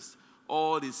service.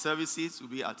 All the services will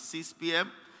be at 6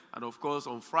 p.m. And of course,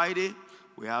 on Friday,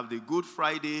 we have the Good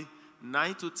Friday,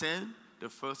 9 to 10, the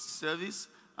first service,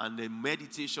 and the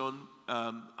meditation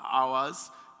hours,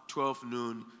 12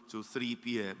 noon to 3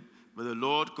 p.m. May the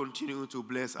Lord continue to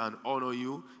bless and honor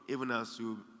you, even as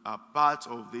you are part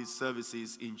of these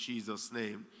services in Jesus'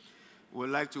 name. We'd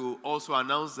like to also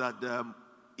announce that the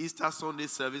Easter Sunday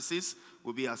services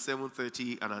will be at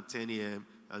 7:30 and at 10 a.m.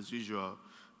 as usual.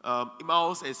 In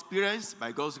our experience,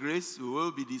 by God's grace, we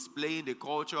will be displaying the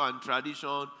culture and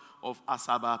tradition of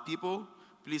Asaba people.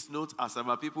 Please note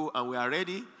Asaba people, and we are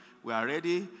ready. We are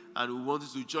ready, and we want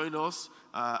you to join us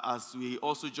as we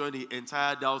also join the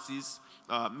entire diocese,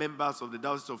 members of the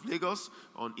Diocese of Lagos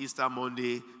on Easter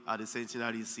Monday at the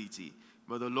Centenary City.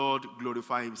 May the Lord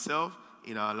glorify himself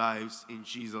in our lives in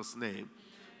Jesus' name.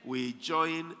 We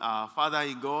join our Father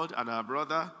in God and our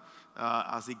brother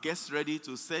as he gets ready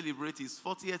to celebrate his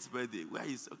 40th birthday. Where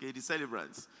is, the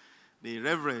celebrants? The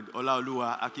Reverend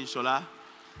Olaoluwa Akinsola.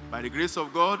 By the grace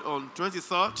of God, on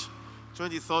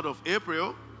 23rd of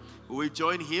April, we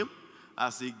join him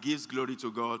as he gives glory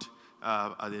to God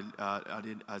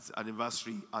as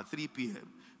anniversary at 3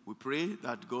 p.m. We pray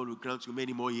that God will grant you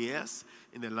many more years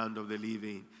in the land of the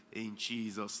living in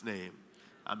Jesus' name.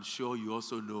 I'm sure you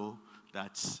also know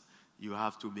that you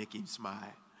have to make him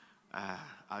smile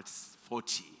at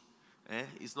 40.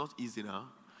 It's not easy now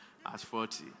at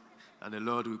 40. And the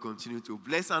Lord will continue to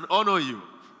bless and honor you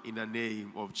in the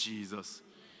name of Jesus.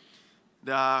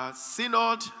 The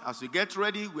synod, as we get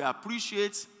ready, we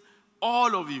appreciate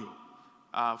all of you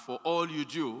for all you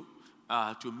do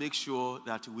to make sure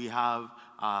that we have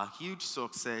a huge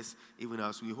success even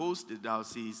as we host the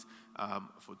diocese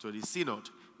for the synod.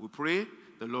 We pray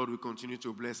the Lord will continue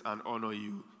to bless and honor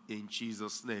you in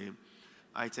Jesus' name.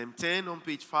 Item 10 on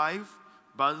page 5,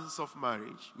 banns of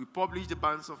marriage. We published the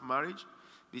banns of marriage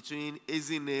between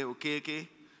Ezenwugo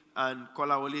and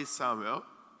Kolawole Samuel.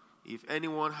 If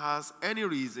anyone has any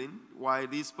reason why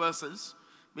these persons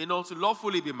may not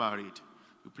lawfully be married,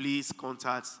 please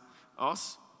contact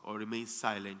us or remain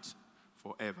silent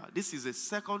forever. This is the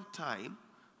second time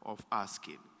of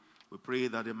asking. We pray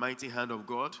that the mighty hand of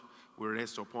God will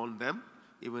rest upon them,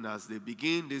 even as they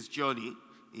begin this journey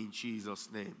in Jesus'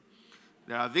 name.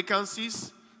 There are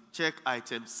vacancies. Check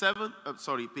page 7,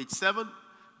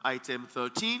 item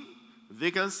 13,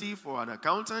 vacancy for an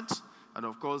accountant, and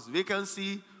of course,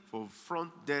 vacancy for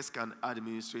front desk and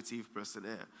administrative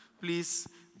personnel. Please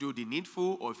do the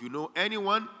needful, or if you know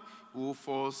anyone who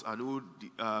falls and who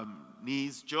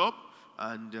needs job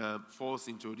and falls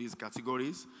into these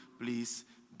categories, please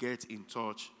get in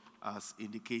touch as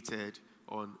indicated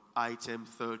on item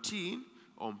 13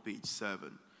 on page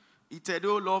 7.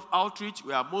 Itedo Love Outreach,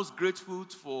 we are most grateful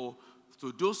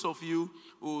to those of you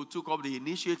who took up the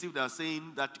initiative that are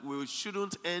saying that we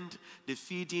shouldn't end the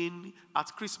feeding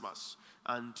at Christmas.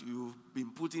 And you've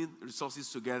been putting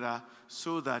resources together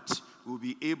so that we'll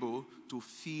be able to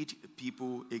feed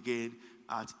people again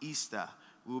at Easter.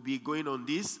 We'll be going on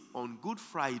this on Good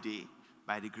Friday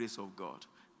by the grace of God.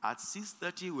 At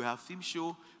 6:30, we have film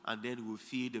show, and then we'll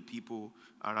feed the people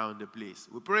around the place.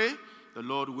 We pray the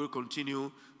Lord will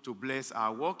continue to bless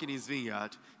our work in his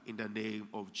vineyard in the name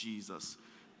of Jesus.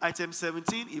 Item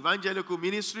 17, Evangelical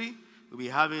Ministry. We'll be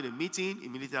having a meeting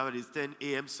immediately after this 10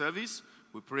 a.m. service.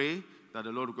 We pray that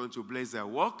the Lord is going to bless their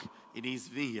work in his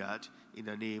vineyard in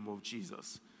the name of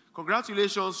Jesus.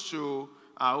 Congratulations to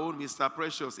our own Mr.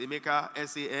 Precious Emeka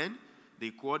SAN,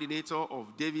 the coordinator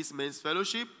of Davis Men's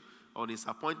Fellowship, on his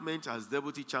appointment as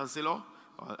Deputy Chancellor,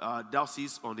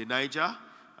 Diocese on the Niger,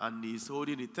 and he's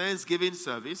holding the Thanksgiving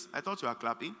service. I thought you were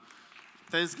clapping.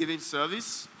 Thanksgiving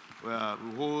service we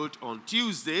hold on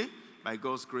Tuesday, by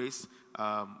God's grace,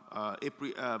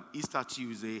 Easter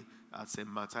Tuesday at St.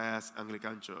 Matthias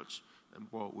Anglican Church. And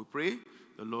we pray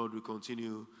the Lord will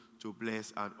continue to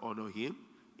bless and honor him,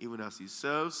 even as he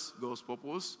serves God's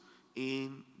purpose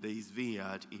in his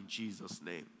vineyard in Jesus'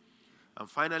 name. And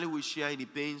finally, we share in the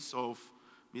pains of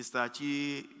Mr.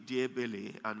 Chi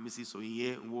Diebele and Mrs.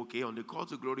 Oye Nwoke on the call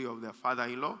to glory of their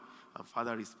father-in-law and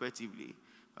father respectively.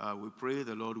 We pray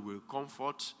the Lord will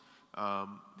comfort the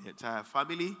entire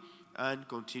family and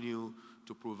continue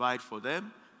to provide for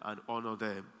them and honor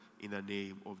them in the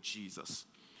name of Jesus.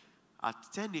 At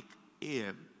 10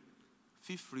 a.m.,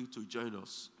 feel free to join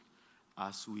us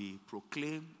as we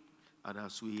proclaim and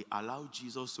as we allow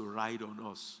Jesus to ride on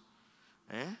us.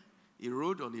 He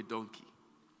rode on a donkey,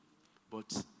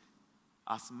 but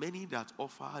as many that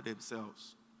offer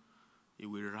themselves, he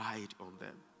will ride on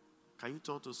them. Can you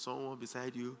turn to someone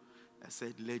beside you and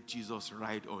say, let Jesus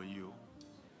ride on you?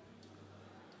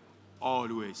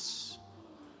 Always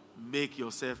make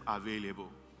yourself available,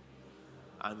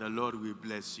 and the Lord will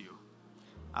bless you.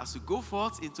 As you go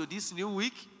forth into this new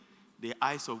week, the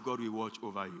eyes of God will watch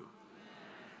over you.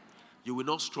 You will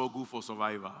not struggle for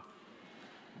survival.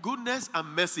 Goodness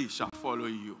and mercy shall follow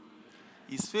you.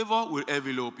 His favor will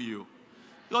envelope you.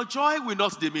 Your joy will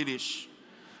not diminish.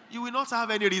 You will not have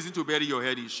any reason to bury your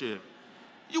head in shame.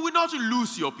 You will not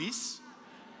lose your peace.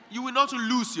 You will not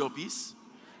lose your peace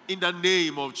in the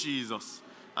name of Jesus.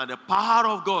 And the power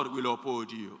of God will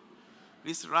uphold you.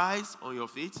 Please rise on your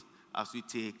feet as we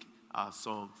take our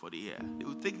song for the year. We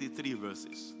will take the 3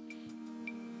 verses.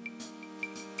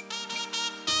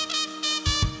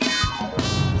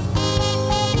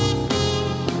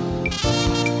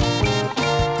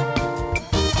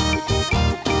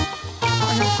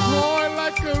 Joy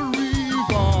like a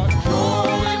river,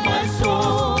 joy in my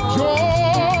soul.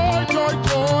 Joy, joy,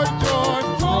 joy, joy,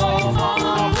 joy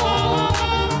forever.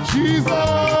 Jesus,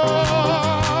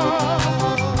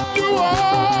 you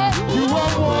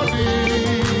are worthy.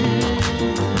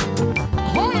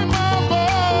 Holy Mama,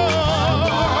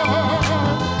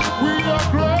 we are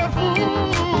grateful.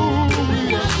 We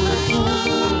are grateful.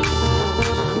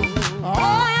 I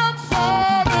am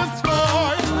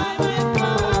satisfied.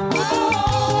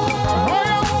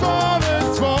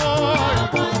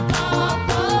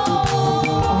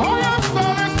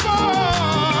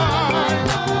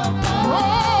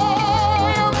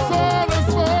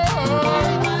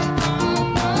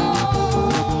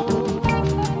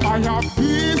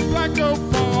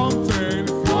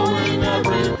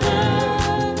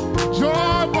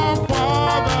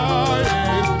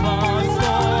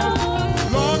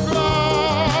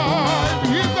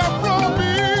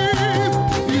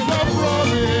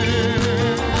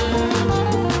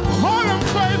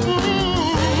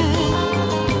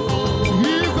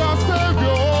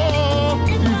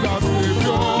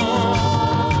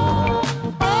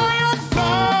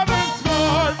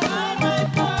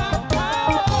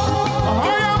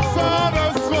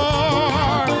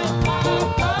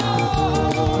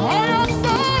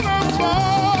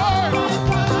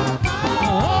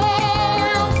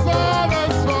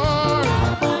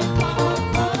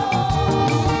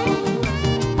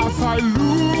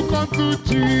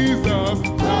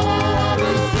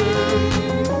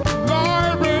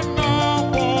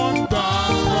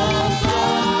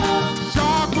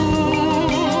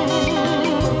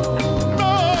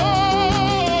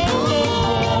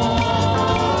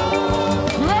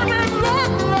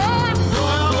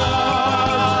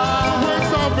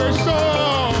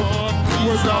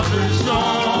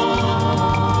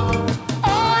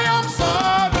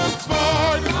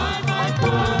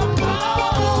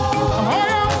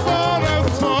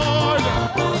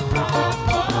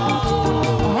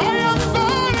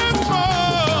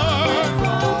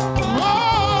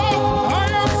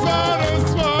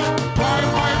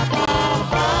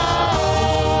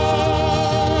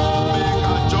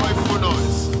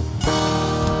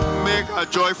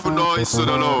 Joyful noise to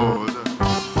the Lord.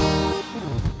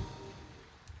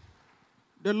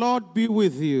 The Lord be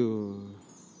with you.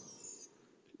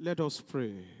 Let us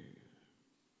pray.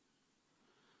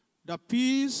 The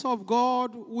peace of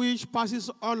God, which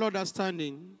passes all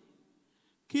understanding,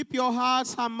 keep your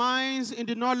hearts and minds in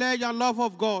the knowledge and love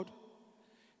of God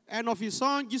and of His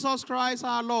Son, Jesus Christ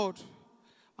our Lord,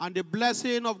 and the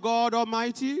blessing of God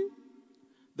Almighty,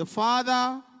 the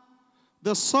Father,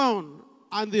 the Son,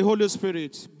 and the Holy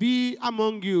Spirit be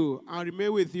among you and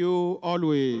remain with you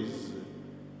always.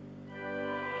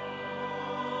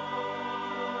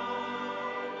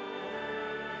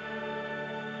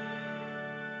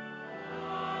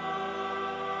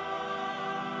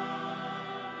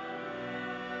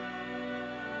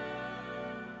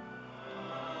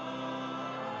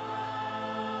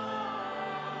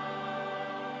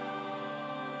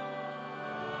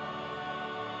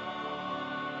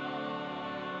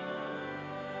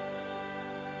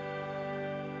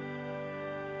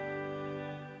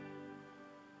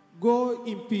 Go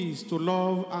in peace to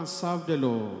love and serve the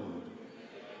Lord.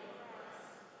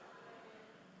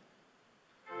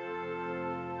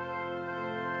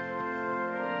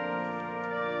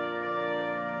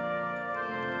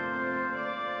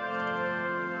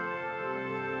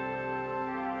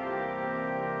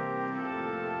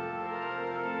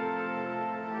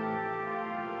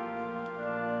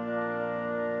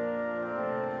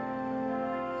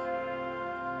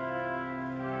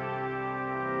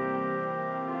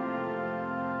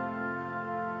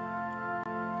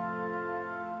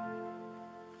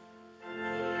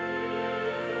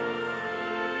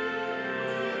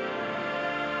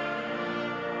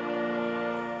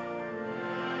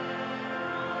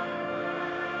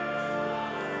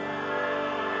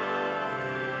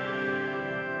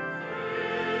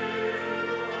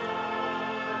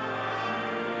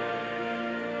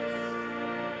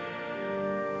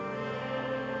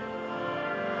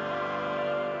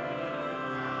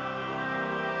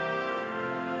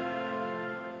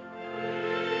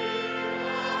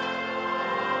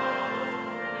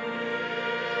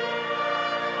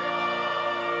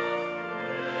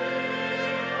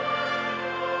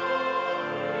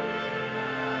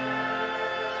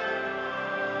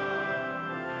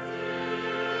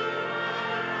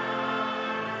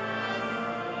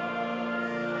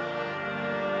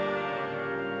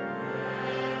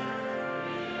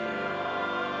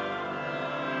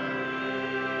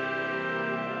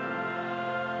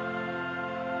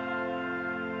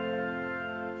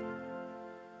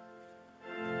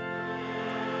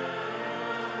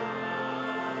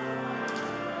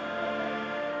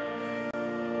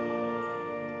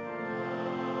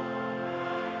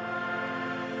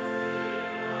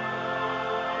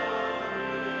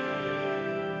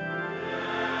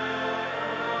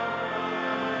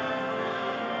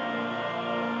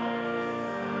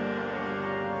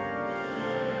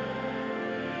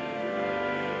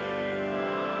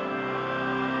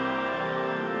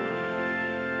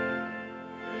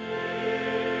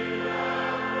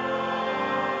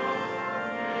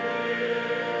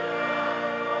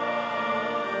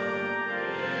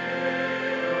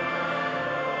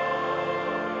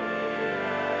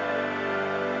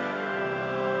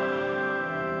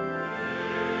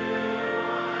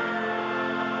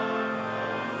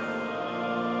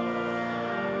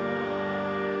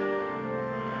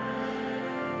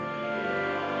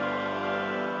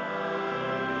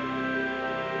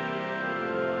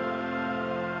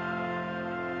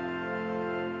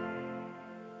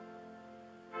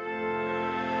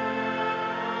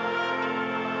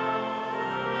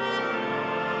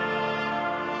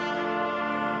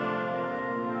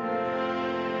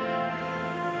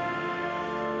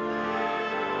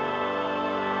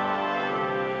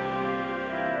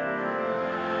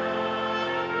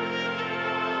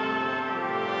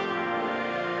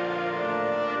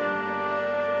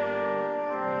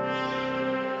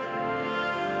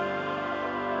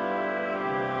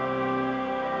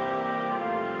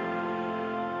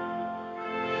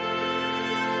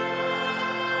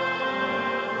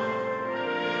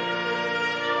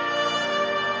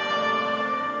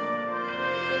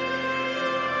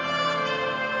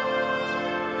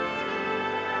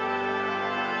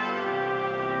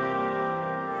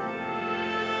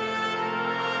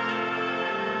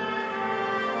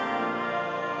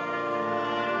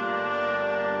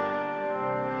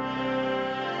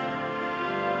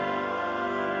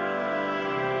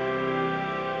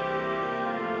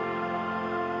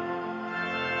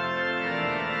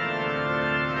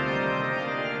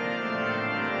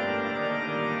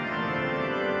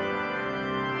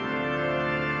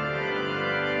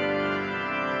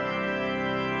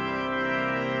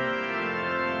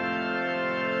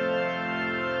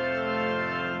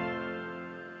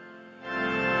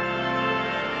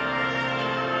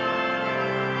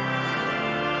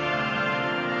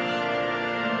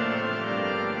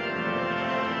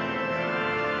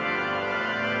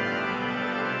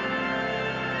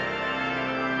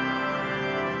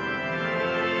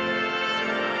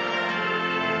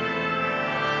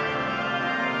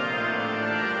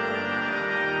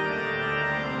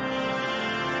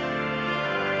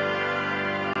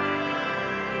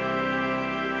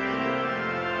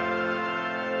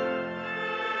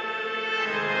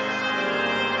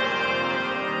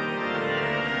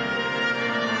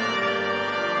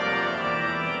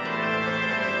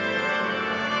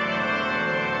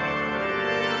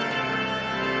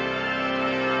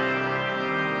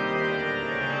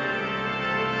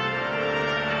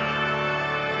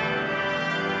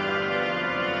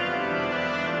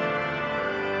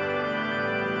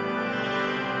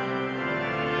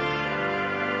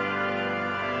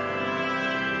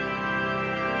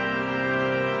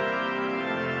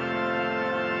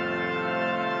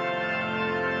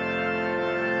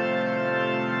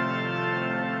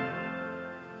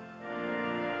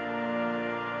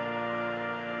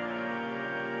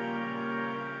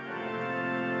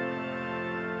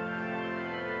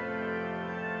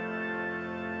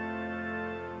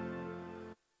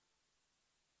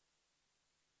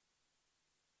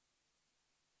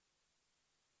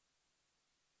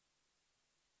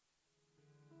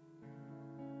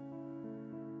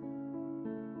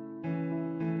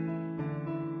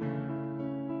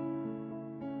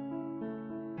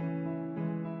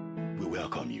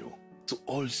 welcome you to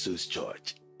All Souls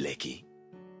Church, Lekki.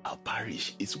 Our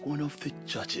parish is one of the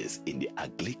churches in the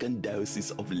Anglican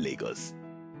Diocese of Lagos.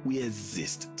 We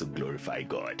exist to glorify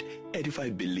God, edify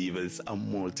believers, and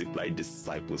multiply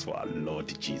disciples for our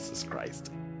Lord Jesus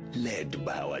Christ. Led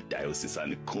by our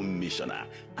diocesan commissioner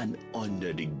and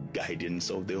under the guidance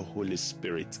of the Holy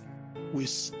Spirit, we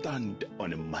stand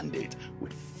on a mandate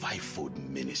with fivefold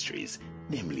ministries,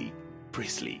 namely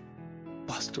priestly,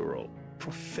 pastoral,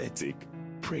 prophetic,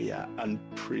 prayer and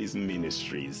praise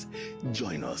ministries.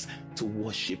 Join us to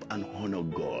worship and honor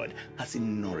God as He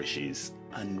nourishes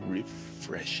and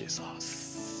refreshes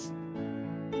us.